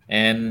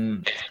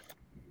 And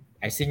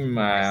I think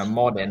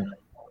more than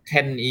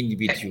 10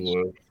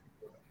 individuals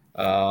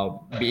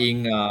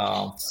being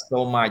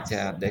so much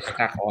they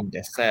stuck on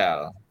the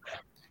cell,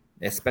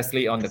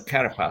 especially on the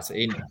carapace.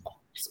 In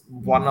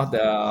one of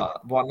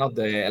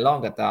the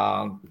along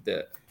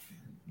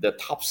the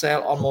top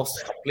cell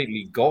almost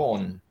completely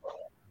gone,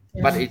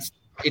 but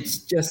it's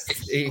just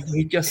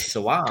he just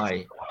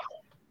survived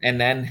and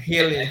then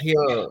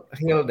heal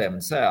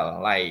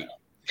themselves. Like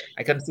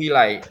I can see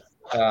like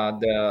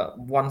the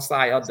one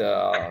side of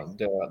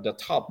the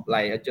top,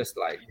 like I just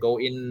like go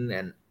in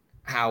and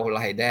out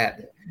like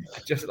that,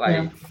 just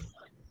like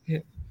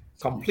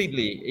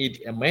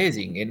completely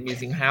amazing. It's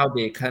amazing how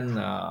they can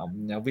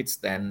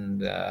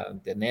withstand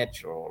the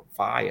natural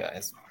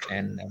fire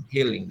and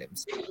healing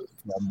themselves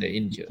from the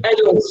injury.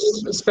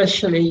 Adults,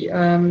 especially,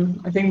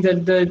 I think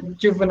that the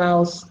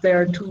juveniles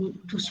they're too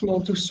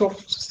small, too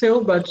soft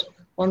still. But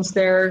once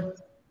they're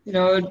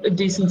a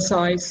decent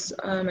size,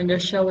 and their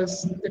shell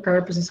is the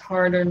carapace is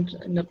hardened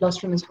and the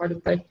plastron is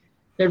hardened,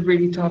 they're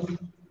really tough.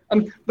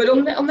 But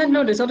on that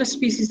note, there's other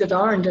species that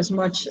aren't as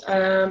much,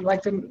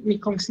 like the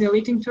Mekong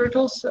snail-eating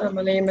turtles,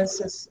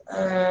 Malaemus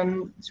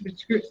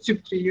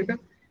subtriuga.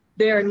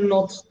 They are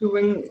not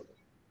doing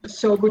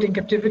so good in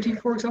captivity,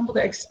 for example.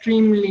 They're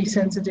extremely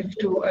sensitive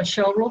to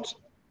shell rot.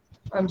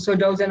 So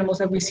those animals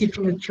that we see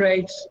from the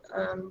trade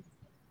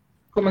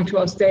coming to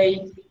us,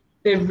 they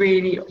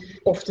really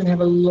often have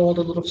a lot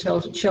of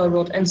shell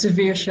rot and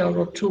severe shell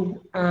rot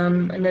too.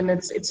 And then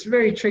it's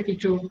very tricky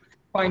to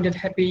find that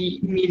happy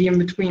medium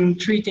between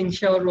treating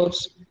shell rot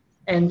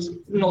and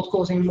not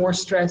causing more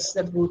stress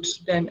that would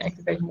then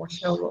activate more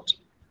shell rot.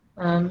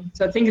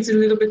 So I think it's a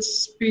little bit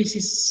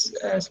species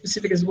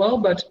specific as well,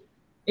 but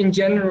in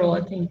general, I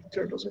think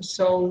turtles are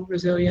so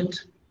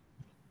resilient.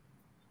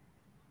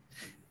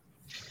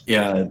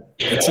 Yeah,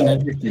 it's an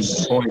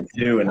interesting point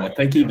too, and I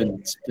think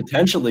even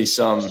potentially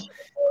some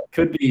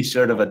could be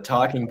sort of a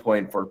talking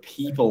point for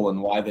people and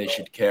why they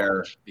should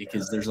care,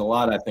 because there's a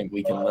lot I think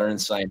we can learn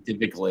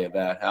scientifically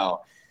about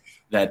how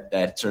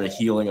that sort of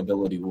healing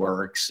ability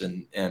works,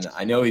 and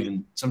I know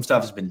even some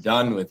stuff has been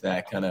done with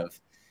that, kind of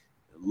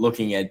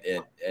looking at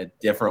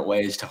different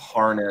ways to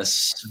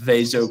harness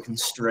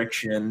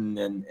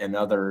vasoconstriction and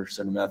other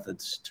sort of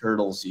methods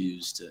turtles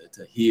use to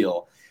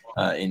heal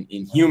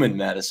in human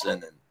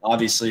medicine. And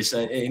obviously,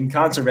 so in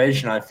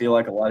conservation, I feel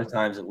like a lot of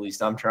times, at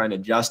least I'm trying to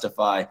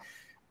justify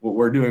what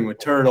we're doing with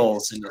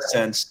turtles in the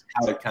sense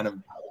how it kind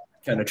of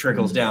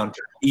trickles down to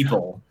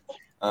people.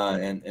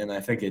 And I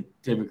think it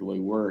typically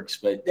works,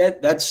 but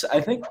that's,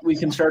 I think we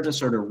can start to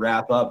sort of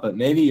wrap up, but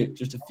maybe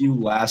just a few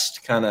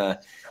last kind of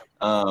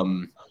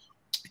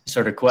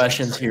sort of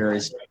questions here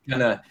is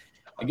kind of,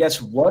 I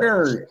guess, what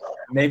are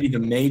maybe the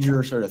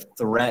major sort of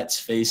threats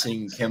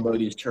facing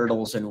Cambodia's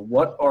turtles, and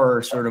what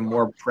are sort of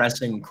more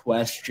pressing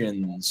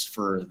questions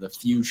for the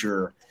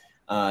future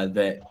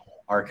that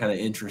are kind of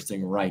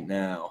interesting right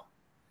now?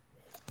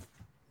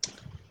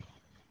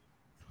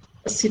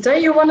 Sita,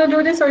 you want to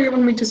do this, or you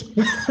want me to?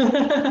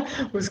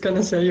 Who's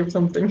gonna say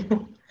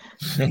something?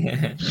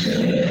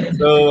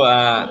 So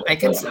I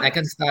can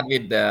start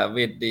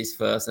with this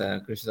first,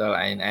 Crystal,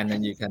 and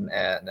then you can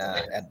add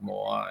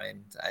more.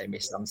 And I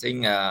missed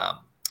something.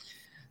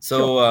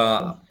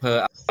 So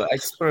per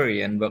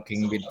experience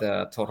working with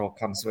the total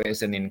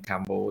conservation in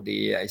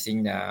Cambodia, I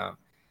think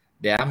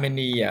there are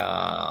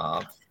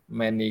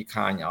many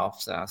kind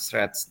of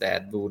threats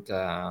that would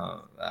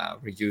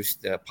reduce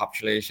the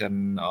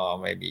population, or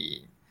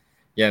maybe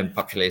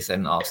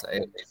population of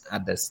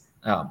others,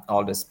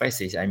 all the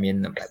species. I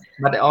mean,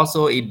 but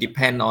also it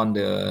depend on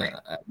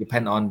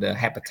the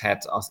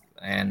habitat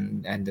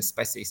and the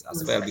species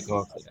as well,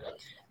 because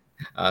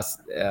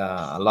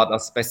a lot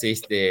of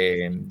species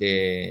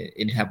they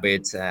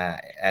inhabit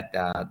at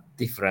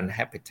different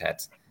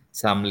habitats.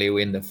 Some live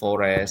in the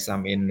forest,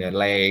 some in the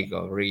lake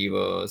or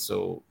river.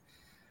 So,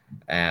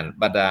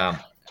 but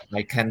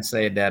I can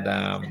say that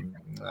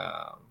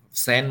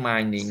sand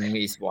mining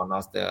is one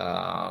of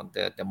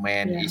the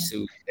main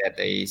issue that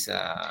is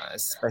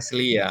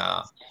especially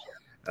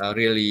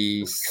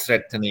really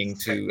threatening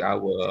to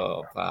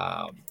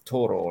our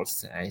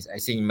turtles. I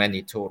think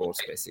many turtle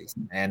species,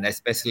 and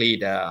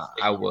especially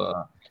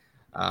our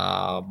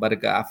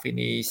Burger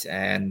Affinis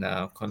and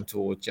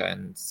contour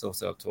and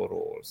social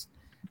turtles,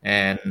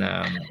 and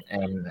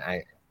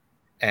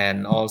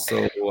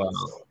also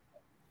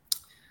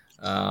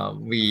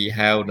we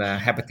have the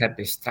habitat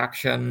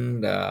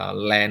destruction, the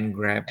land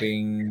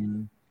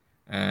grabbing,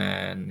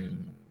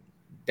 and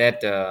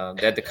that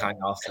the kind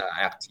of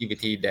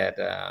activity that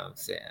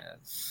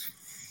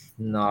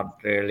not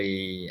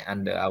really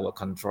under our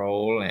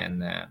control,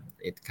 and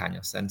it's kind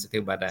of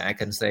sensitive. But I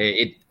can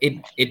say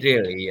it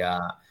really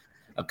a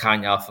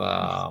kind of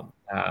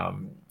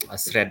a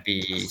threat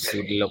we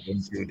should look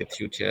into the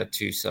future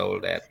to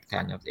solve that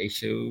kind of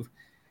issue.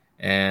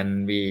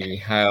 And we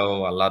have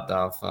a lot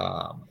of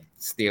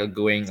still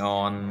going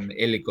on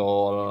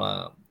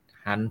illegal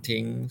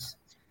huntings,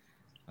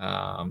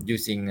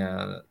 using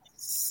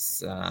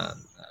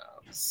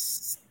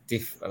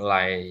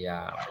like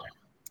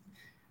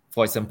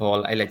for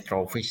example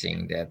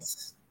electrofishing.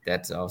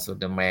 That's also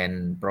the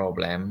main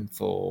problem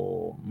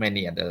for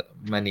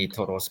many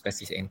turtle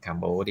species in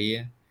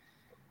Cambodia.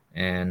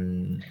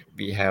 And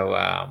we have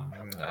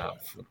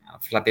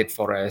flooded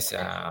forest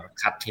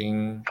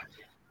cutting,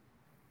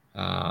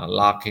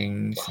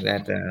 logging,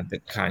 that the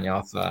kind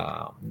of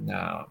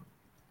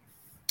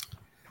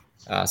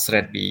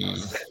threat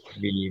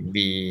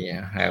we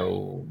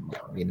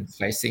have been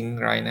facing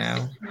right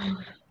now.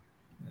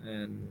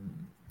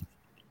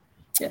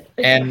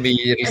 And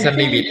we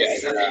recently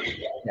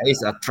there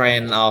is a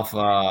trend of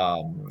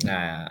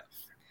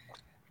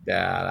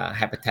the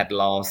habitat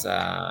loss,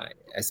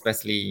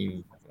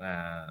 especially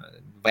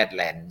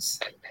wetlands.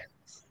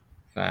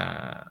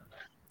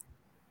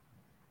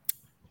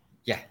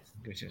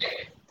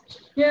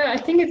 Yeah, I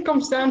think it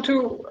comes down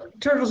to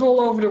turtles all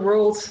over the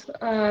world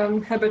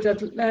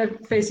habitat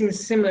facing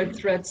similar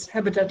threats: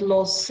 habitat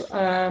loss,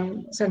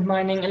 sand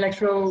mining,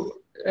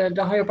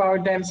 the higher power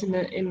dams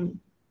in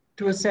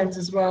to a sense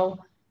as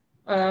well.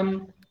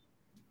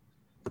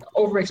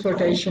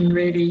 Overexploitation,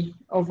 really,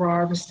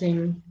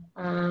 overharvesting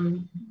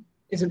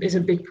is a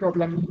big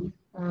problem.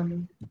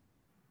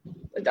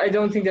 I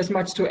don't think there's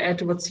much to add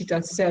to what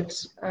Sita said.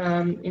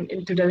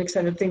 To that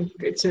extent, I think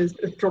it's a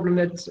problem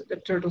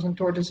that turtles and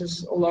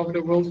tortoises all over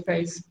the world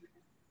face.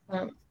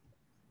 And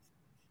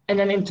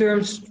then in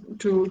terms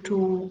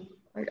to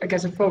I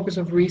guess, a focus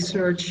of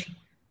research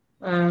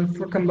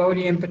for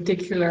Cambodia in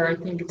particular, I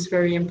think it's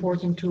very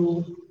important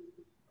to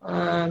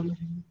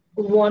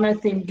one, I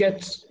think,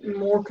 get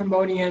more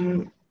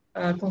Cambodian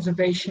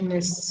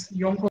conservationists,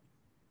 young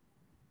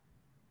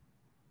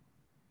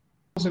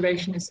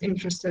conservationists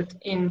interested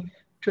in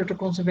turtle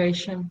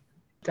conservation,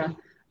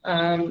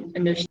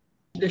 and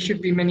there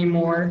should be many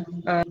more,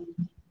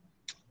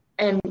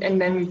 and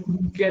then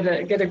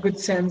get a good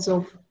sense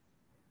of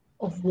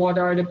what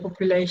are the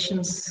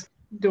populations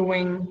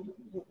doing,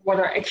 what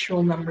are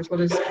actual numbers, what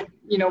is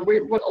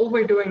all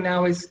we're doing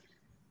now is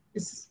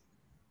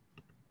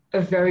a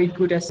very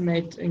good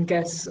estimate and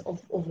guess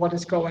of what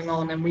is going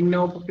on, and we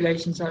know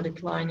populations are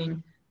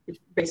declining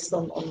based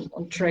on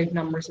trade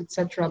numbers,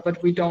 etc.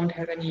 But we don't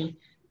have any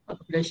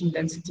population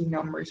density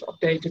numbers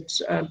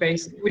updated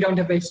we don't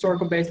have a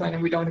historical baseline,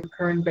 and we don't have a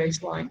current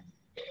baseline.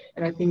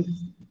 And I think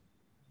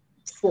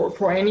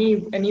for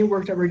any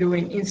work that we're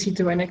doing in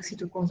situ and ex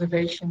situ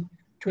conservation,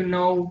 to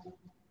know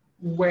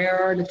where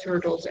are the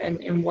turtles and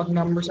in what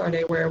numbers are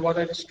they, what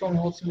are the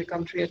strongholds in the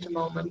country at the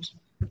moment,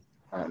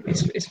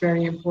 is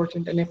very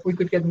important. And if we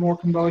could get more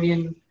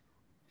Cambodian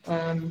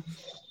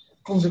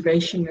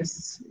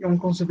conservationists, young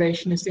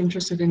conservationists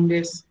interested in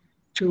this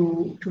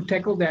to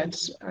tackle that,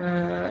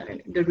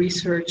 the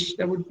research,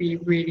 that would be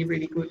really,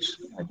 really good.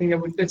 I think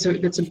that's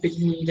a big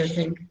need, I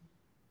think.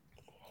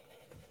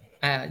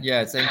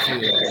 Yeah, thank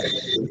you. I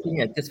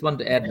think I just want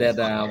to add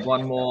that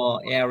one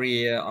more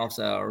area of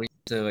the research.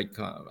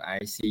 I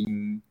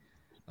think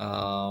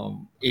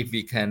if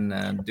we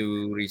can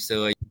do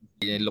research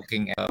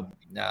looking at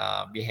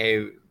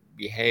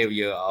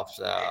behavior of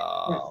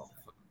the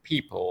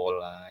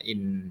people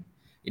in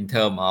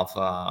terms of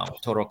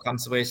total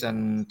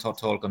conservation,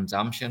 total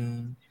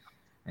consumption,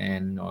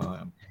 and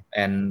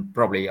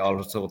probably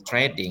also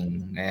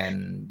trading,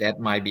 and that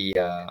might be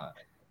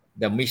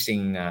the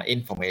missing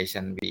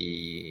information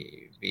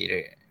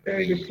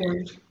Very good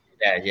point.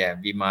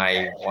 we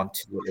might want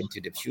to look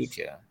into the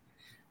future,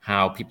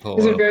 how people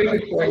It's a very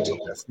good point.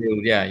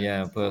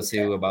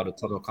 pursue about the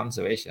total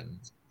conservation.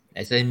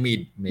 As I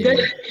mean,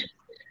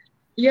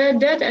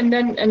 that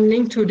and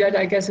linked to that,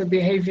 I guess, a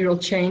behavioral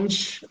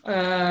change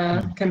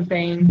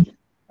campaign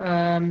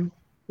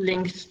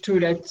linked to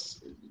that,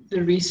 the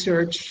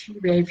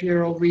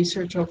behavioral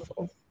research of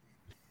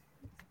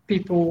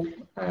people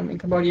in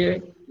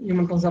Cambodia,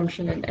 human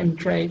consumption and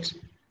trade.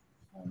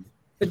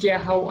 But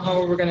how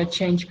are we going to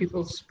change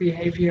people's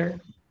behavior?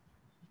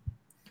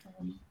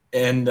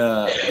 And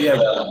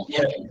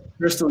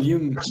Crystal,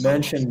 you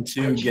mentioned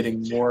too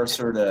getting more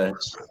sort of,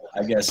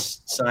 I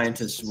guess,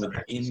 scientists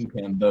within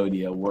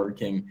Cambodia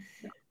working.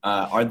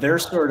 Are there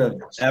sort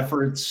of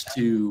efforts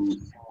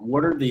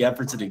what are the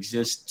efforts that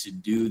exist to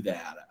do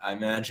that? I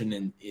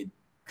imagine it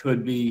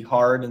could be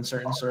hard in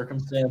certain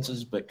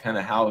circumstances, but kind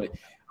of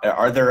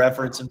are there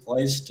efforts in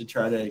place to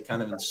try to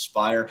kind of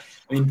inspire?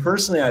 I mean,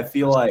 personally, I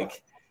feel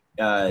like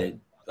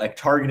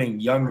targeting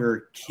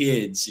younger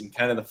kids in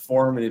kind of the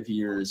formative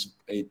years,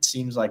 it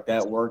seems like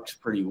that works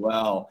pretty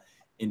well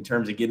in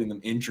terms of getting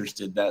them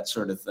interested, that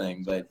sort of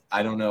thing. But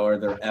I don't know, are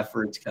there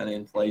efforts kind of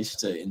in place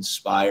to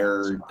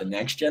inspire the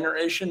next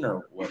generation,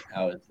 or what?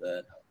 How is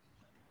that?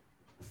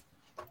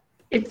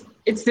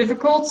 It's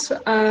difficult.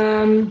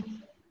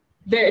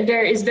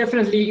 There is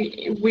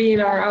definitely, we in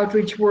our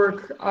outreach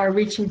work are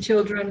reaching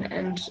children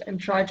and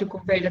try to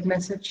convey that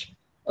message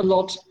a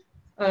lot.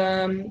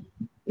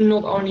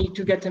 Not only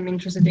to get them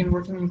interested in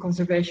working in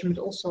conservation,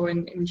 but also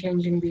in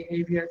changing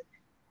behavior.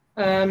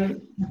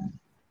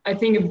 I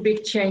think a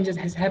big change that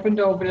has happened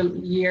over the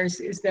years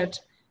is that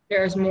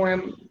there's more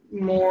and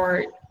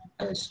more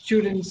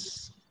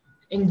students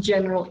in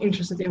general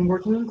interested in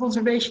working in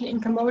conservation in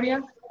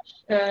Cambodia,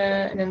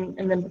 and then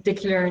in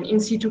particular in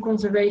situ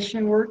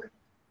conservation work.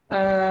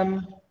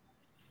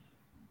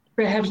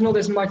 Perhaps not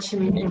as much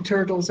in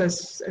turtles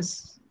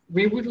as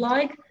we would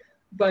like,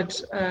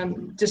 but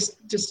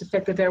just the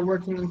fact that they're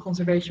working in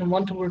conservation,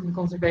 want to work in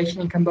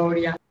conservation in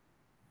Cambodia,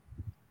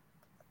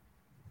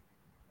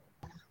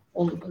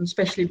 on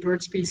especially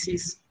bird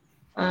species,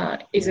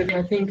 is it?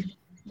 I think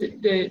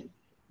the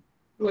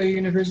Royal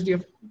University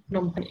of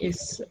Phnom Penh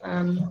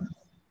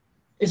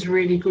is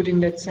really good in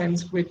that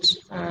sense with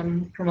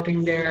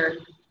promoting their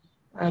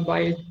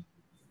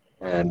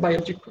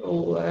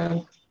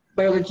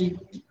biology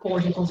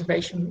course and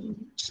conservation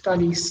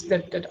studies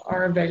that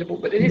are available,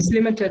 but it is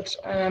limited.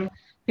 I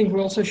think we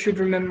also should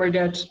remember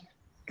that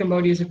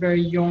Cambodia is a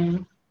very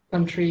young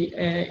country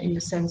in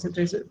the sense that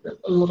there's a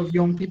lot of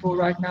young people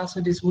right now,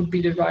 so this would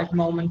be the right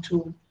moment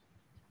to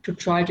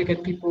try to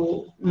get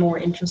people more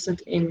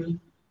interested in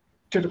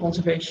turtle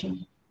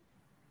conservation.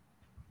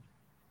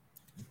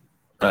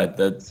 Right.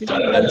 You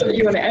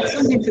want to add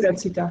something to that,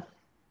 Sita?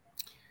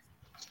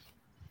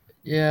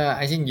 Yeah,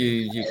 I think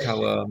you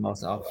cover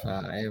most of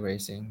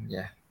everything.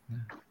 Yeah. No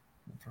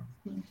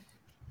problem.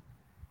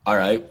 All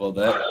right. Well,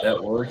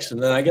 that works.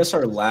 And then I guess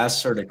our last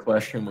sort of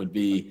question would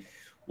be,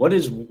 what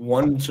is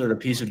one sort of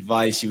piece of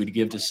advice you would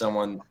give to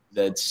someone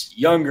that's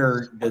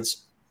younger,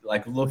 that's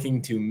like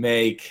looking to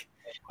make,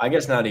 I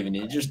guess not even,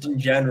 just in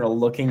general,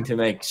 looking to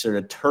make sort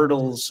of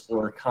turtles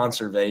or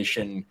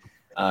conservation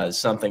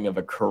something of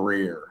a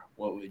career?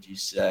 What would you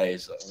say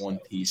is one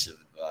piece of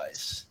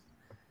advice?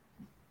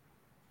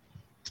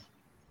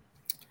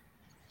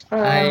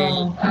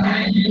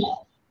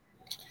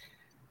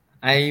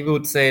 I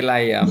would say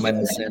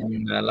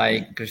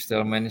like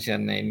Crystal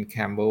mentioned, in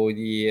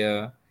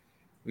Cambodia,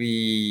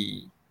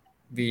 we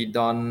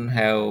don't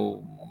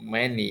have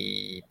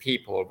many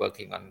people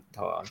working on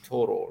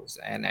turtles,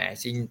 and I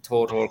think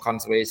total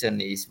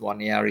conservation is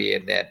one area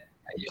that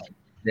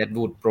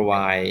would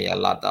provide a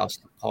lot of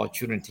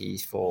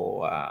opportunities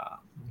for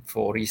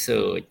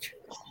research,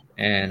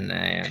 and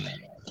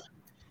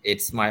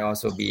it might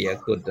also be a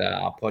good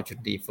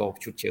opportunity for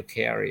future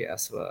career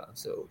as well.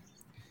 So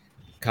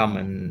come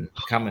and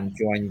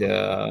join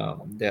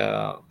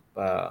the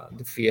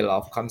field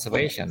of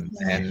conservation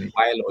and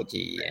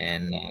biology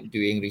and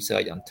doing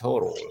research on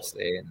turtles.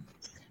 And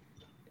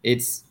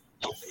it's,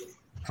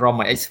 from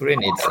my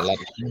experience, it's a lot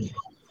of fun.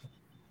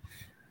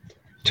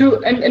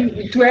 To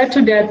add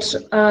to that,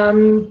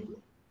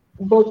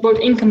 both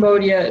in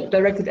Cambodia,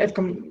 directed at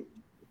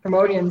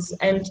Cambodians,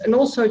 and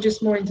also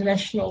just more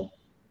international.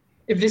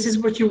 If this is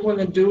what you want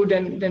to do,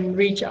 then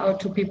reach out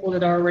to people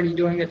that are already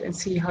doing it and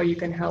see how you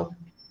can help.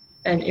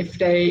 And if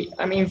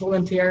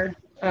volunteer.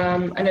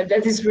 And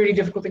that is really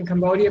difficult in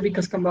Cambodia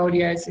because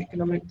Cambodia is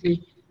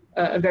economically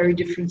a very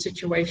different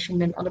situation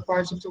than other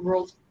parts of the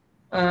world.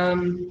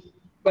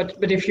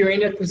 But if you're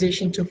in that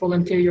position to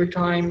volunteer your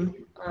time,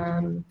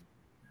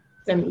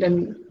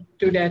 then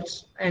do that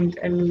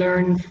and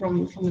learn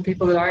from the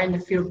people that are in the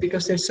field,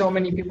 because there's so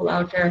many people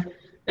out there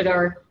that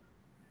are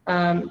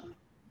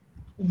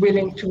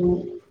willing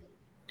to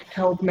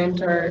help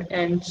mentor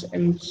and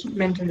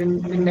mentor the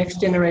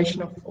next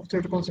generation of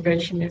turtle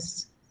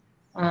conservationists.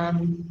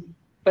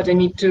 But they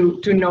need to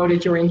know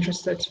that you're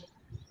interested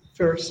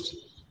first.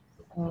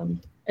 And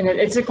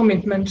it's a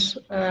commitment.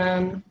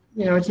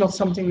 It's not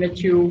something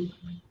that you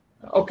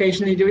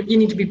occasionally do. You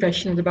need to be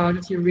passionate about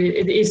it.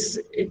 It's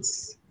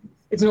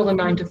not a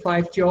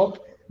 9-to-5 job.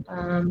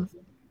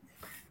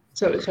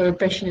 So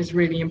passion is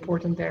really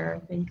important there,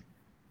 I think.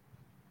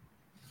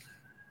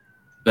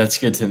 That's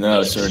good to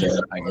know. Sort of,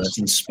 I guess,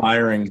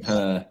 inspiring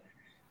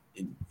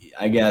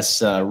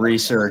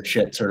research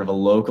at sort of a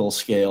local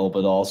scale,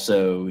 but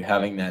also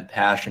having that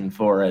passion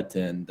for it,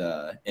 and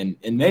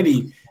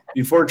maybe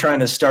before trying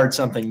to start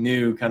something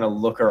new, kind of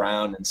look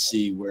around and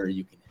see where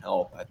you can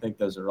help. I think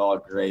those are all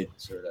great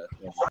sort of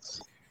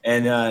things.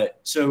 And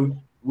so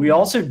we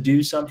also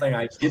do something.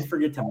 I did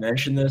forget to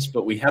mention this,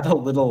 but we have a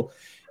little.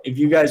 If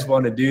you guys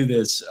want to do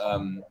this,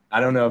 I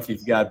don't know if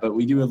you've got, but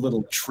we do a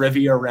little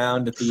trivia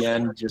round at the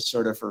end, just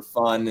sort of for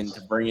fun and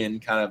to bring in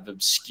kind of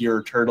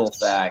obscure turtle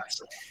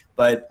facts.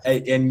 But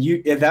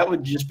if that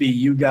would just be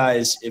you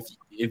guys, if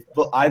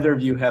either of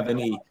you have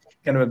any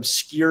kind of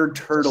obscure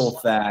turtle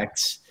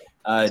facts,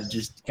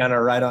 just kind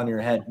of right on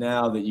your head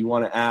now that you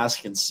want to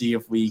ask and see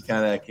if we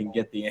kind of can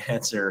get the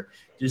answer,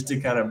 just to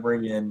kind of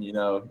bring in,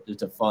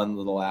 just a fun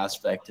little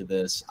aspect to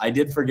this. I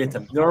did forget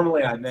to,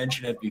 normally I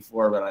mentioned it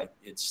before, but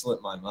it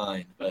slipped my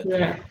mind. But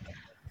yeah.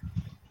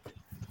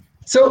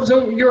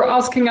 So you're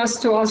asking us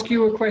to ask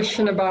you a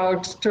question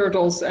about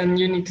turtles, and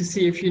you need to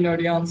see if you know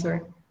the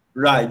answer.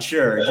 Right,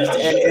 sure. Just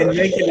and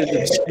make it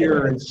as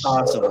obscure as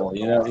possible.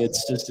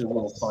 It's just a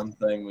little fun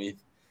thing we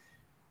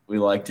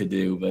like to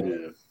do. But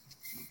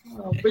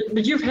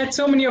you've had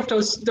so many of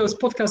those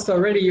podcasts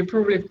already. You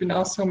probably have been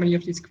asked so many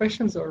of these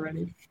questions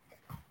already.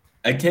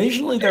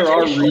 Occasionally there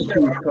are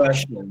repeat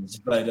questions,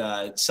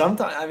 but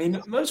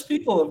sometimes, most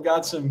people have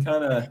got some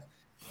kind of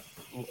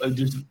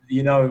just,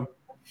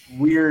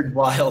 weird,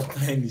 wild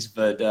things,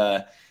 but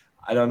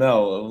I don't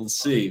know. We'll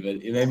see.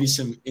 But maybe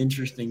some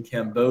interesting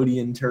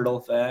Cambodian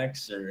turtle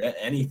facts or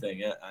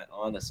anything,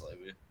 honestly.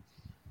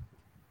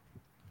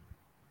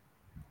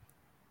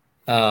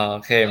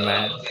 Okay,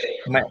 man.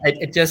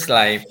 It just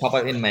pop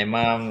up in my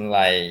mind,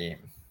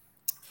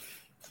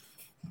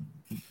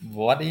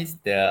 what is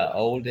the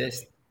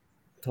oldest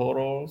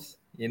turtles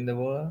in the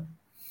world?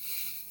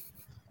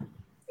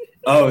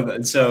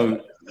 Oh,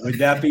 so would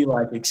that be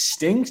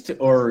extinct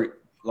or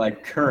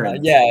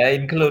current? Yeah,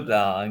 include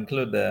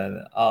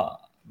the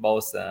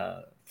both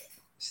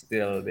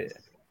still there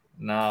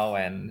now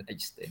and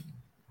extinct.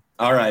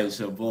 All right,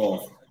 so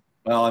both.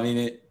 Well,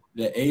 the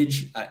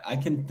age, I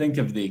can think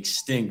of the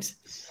extinct.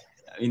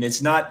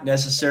 It's not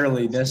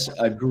necessarily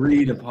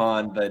agreed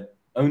upon, but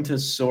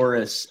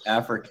Ontosaurus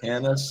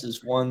africanus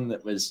is one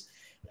that was,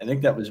 I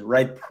think that was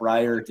right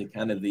prior to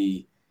kind of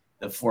the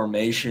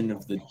formation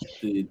of the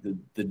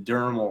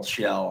dermal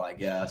shell, I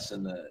guess,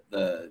 and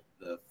the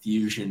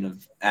fusion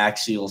of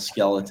axial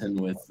skeleton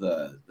with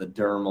the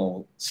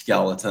dermal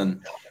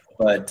skeleton.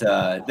 But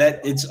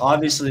that it's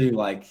obviously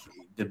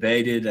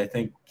debated. I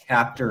think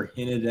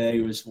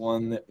Captorhinidae was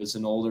one that was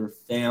an older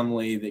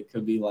family that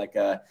could be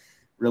a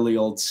really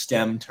old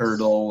stem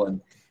turtle, and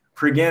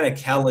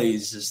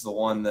Preganachelles is the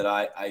one that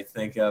I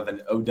think of, and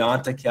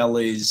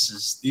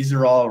Odontochelys these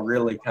are all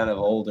really kind of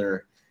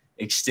older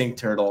extinct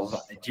turtles.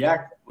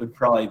 Jack would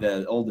probably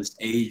the oldest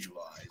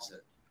age-wise.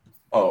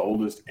 Oh,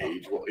 oldest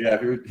age? Well, yeah,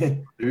 if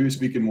you're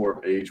speaking more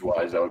of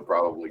age-wise, that would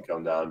probably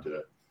come down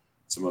to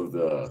some of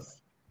the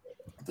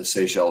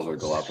Seychelles or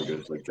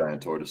Galapagos,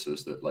 giant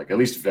tortoises that, at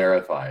least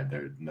verified,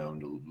 they're known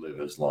to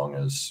live as long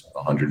as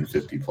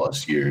 150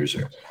 plus years,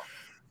 or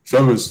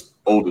some as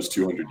old as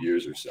 200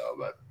 years or so.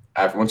 But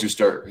once you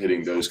start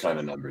hitting those kind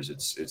of numbers,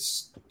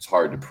 it's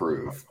hard to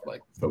prove.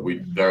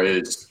 There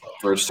is,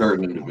 for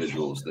certain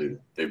individuals,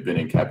 they've been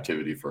in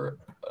captivity for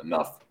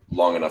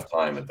long enough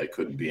time that they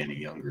couldn't be any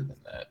younger than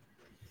that.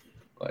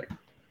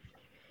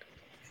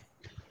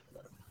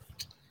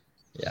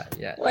 Yeah.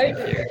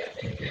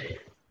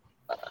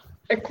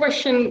 A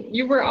question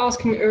you were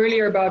asking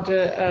earlier about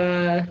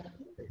the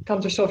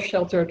counter soft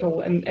shell turtle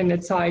and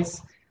its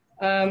size.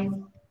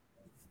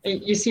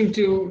 You seem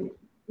to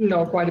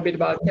know quite a bit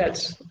about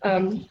that.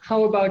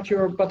 How about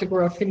your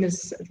Batagora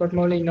Finis Edward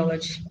Moley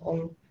knowledge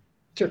on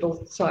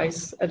turtle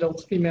size,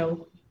 adult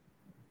female?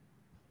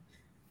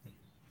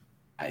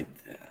 I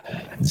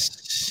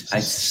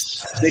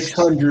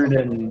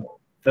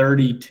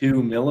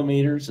 632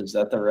 millimeters. Is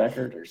that the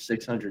record, or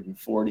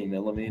 640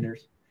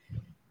 millimeters?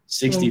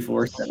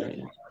 64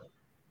 centimeters.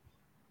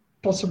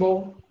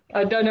 Possible.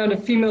 I don't know. The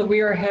female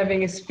we are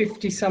having is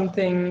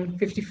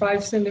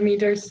 55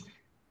 centimeters,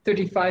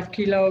 35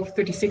 kilo,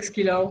 36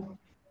 kilo.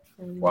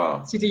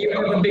 Wow. So you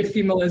have a big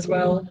female as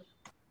well,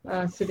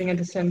 sitting at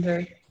the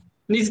center.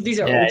 These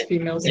are old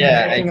females.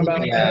 Yeah,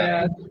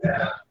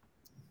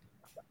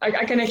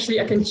 I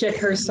can check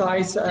her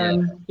size.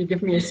 You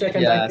give me a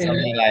second. Yeah,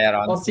 something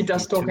around. While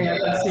Sita's talking, I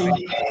can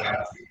see.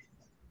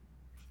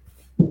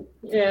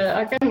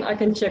 Yeah, I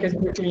can check it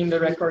quickly in the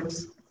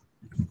records.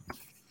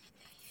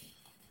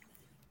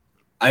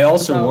 I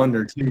also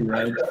wonder too,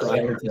 right,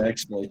 prior to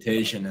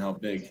exploitation, how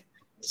big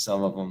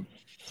some of them.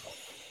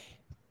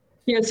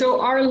 Yeah,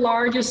 so our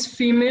largest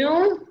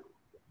female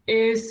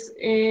is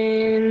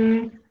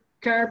in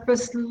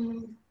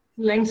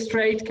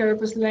straight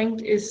carapace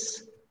length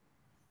is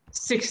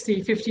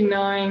 60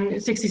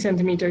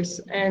 centimeters,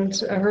 and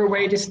her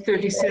weight is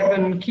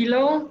 37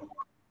 kilo.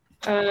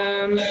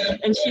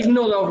 And she's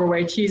not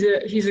overweight. She's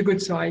a good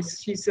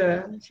size. She's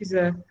a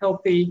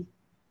healthy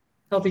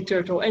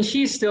turtle, and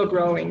she's still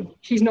growing.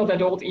 She's not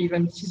that old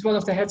even. She's one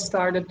of the head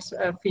started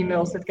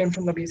females that came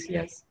from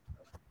WCS.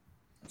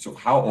 So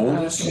how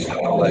old is she?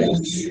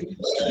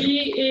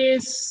 She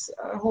is.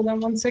 Hold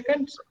on one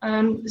second.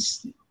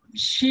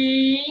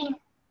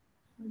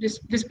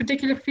 This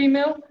particular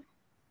female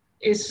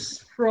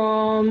is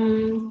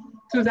from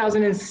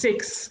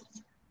 2006.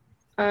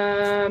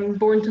 Born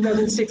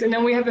 2006, and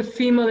then we have a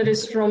female that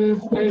is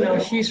from, I don't know,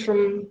 she's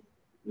from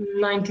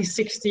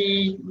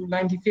 1960,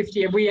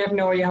 1950. We have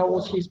no idea how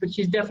old she is, but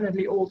she's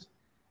definitely old.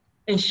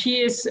 And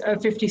she is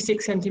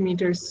 56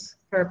 centimeters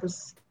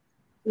carapace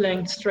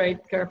length, straight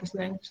carapace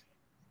length.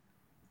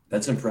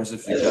 That's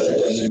impressive. She got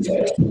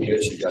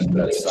to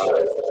that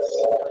size.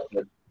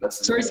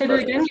 Sorry, say that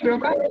again. You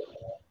broke up?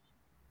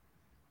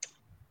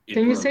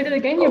 Can you say that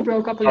again? You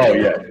broke up a little. Oh,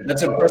 yeah.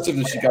 That's impressive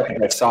that she got to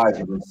that size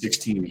in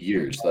 16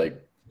 years. Like,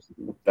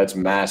 that's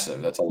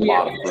massive. That's a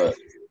lot of growth.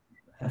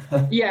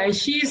 Yeah,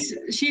 she's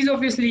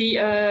obviously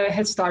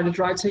had started,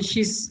 right? So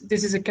this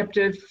is a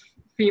captive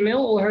female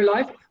all her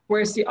life,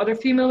 whereas the other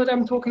female that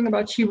I'm talking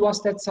about, she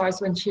was that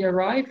size when she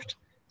arrived.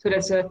 So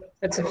that's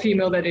a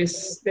female that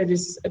is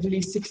at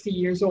least 60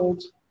 years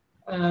old,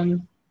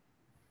 and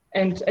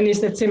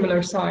is that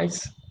similar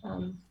size.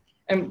 And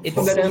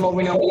from that animal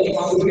we know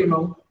it's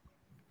female.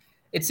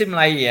 It seems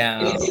like he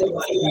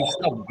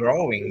stopped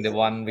growing, the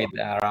one with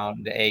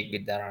around the egg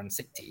with around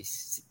 60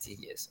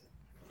 years.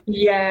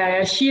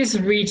 Yeah, she has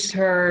reached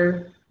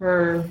her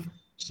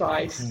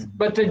size,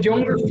 but the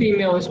younger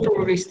female is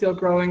probably still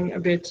growing a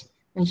bit,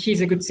 and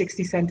she's a good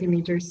 60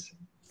 centimeters.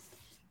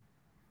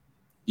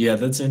 Yeah,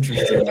 that's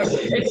interesting.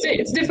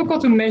 It's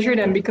difficult to measure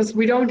them because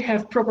we don't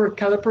have proper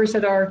calipers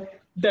that are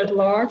that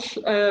large.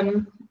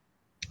 So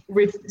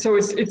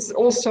it's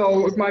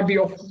also, it might be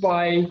off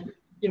by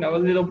a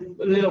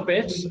little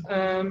bit,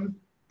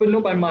 but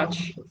not by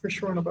much, for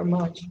sure, not by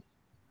much.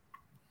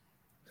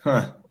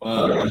 Huh.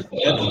 Wow.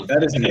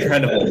 That is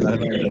incredible. The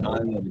amount of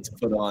time that it's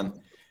put on.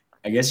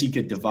 I guess you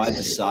could divide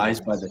the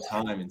size by the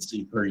time and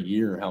see per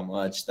year how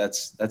much.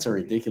 That's a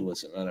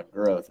ridiculous amount of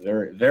growth.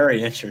 Very,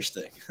 very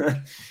interesting.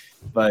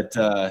 But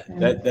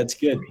that's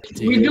good.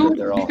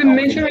 We've been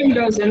measuring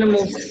those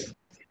animals.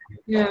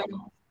 Yeah.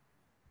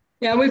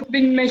 Yeah, we've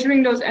been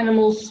measuring those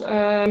animals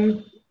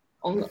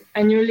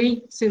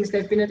annually since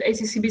they've been at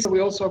ACCB, so we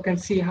also can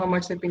see how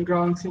much they've been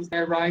growing since they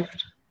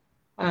arrived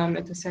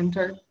at the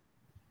center,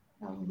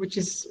 which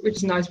is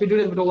nice. We do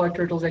that with all our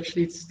turtles,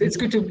 actually. It's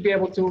good to be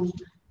able to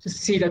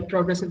see that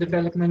progress and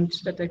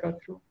development that they go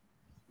through.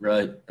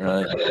 Right.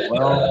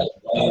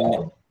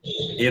 Well,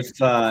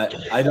 if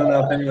I don't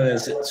know if anyone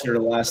has sort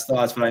of last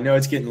thoughts, but I know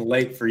it's getting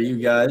late for you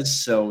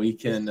guys, so we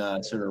can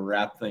sort of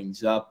wrap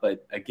things up.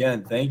 But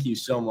again, thank you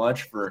so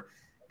much for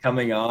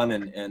coming on,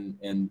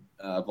 and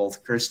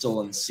both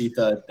Crystal and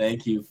Sita,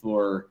 thank you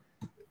for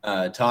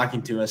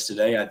talking to us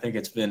today. I think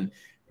it's been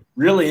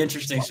really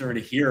interesting sort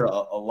of hear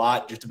a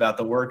lot just about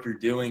the work you're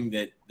doing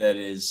that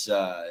is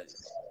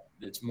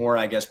it's more,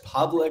 I guess,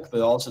 public,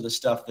 but also the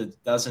stuff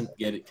that doesn't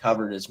get it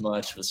covered as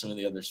much with some of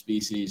the other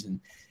species,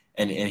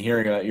 and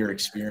hearing about your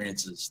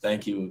experiences.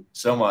 Thank you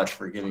so much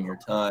for giving your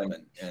time,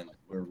 and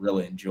we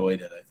really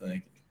enjoyed it, I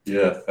think.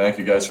 Yeah, thank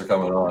you guys for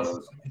coming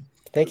on.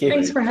 Thank you.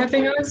 Thanks for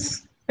having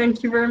us.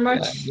 Thank you very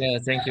much. Yeah,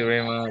 thank you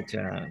very much.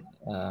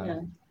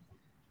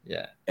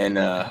 Yeah. And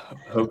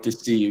hope to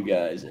see you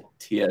guys at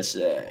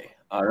TSA.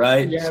 All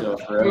right. Yeah, so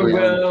for everyone. we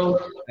will.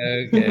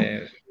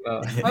 Okay.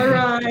 Well. All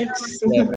right.